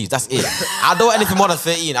 13 views. That's it. I don't want anything more than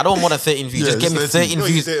 13. I don't want more than 13 views. Just give me 13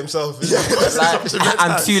 views. And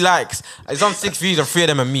 2 likes. It's on 6 views and 3 of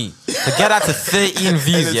them are me. So get that to 13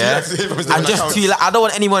 views, yeah. And just 2 likes. I don't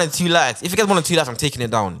want any more than 2 likes. If it gets more than 2 likes, I'm taking it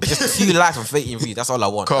down. Just 2 likes and 13 views. That's all I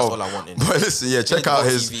want. That's all I want. But listen, yeah, check out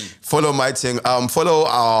his. Follow my thing. Follow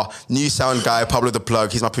our new sound guy, Pablo the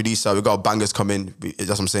Plug. He's my producer. We got bangers coming. That's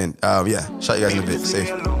what I'm saying. Yeah, shout you guys in a bit. Safe.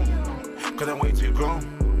 Cause I'm way too grown.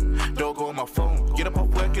 Don't go on my phone. Get up off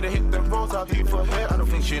work, get a hit them rolls. I'll do for her. I don't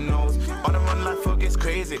think she knows. On the run, life gets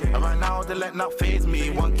crazy. And right now, they let not phase me.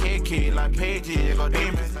 1K key like Pagey. Got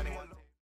demons.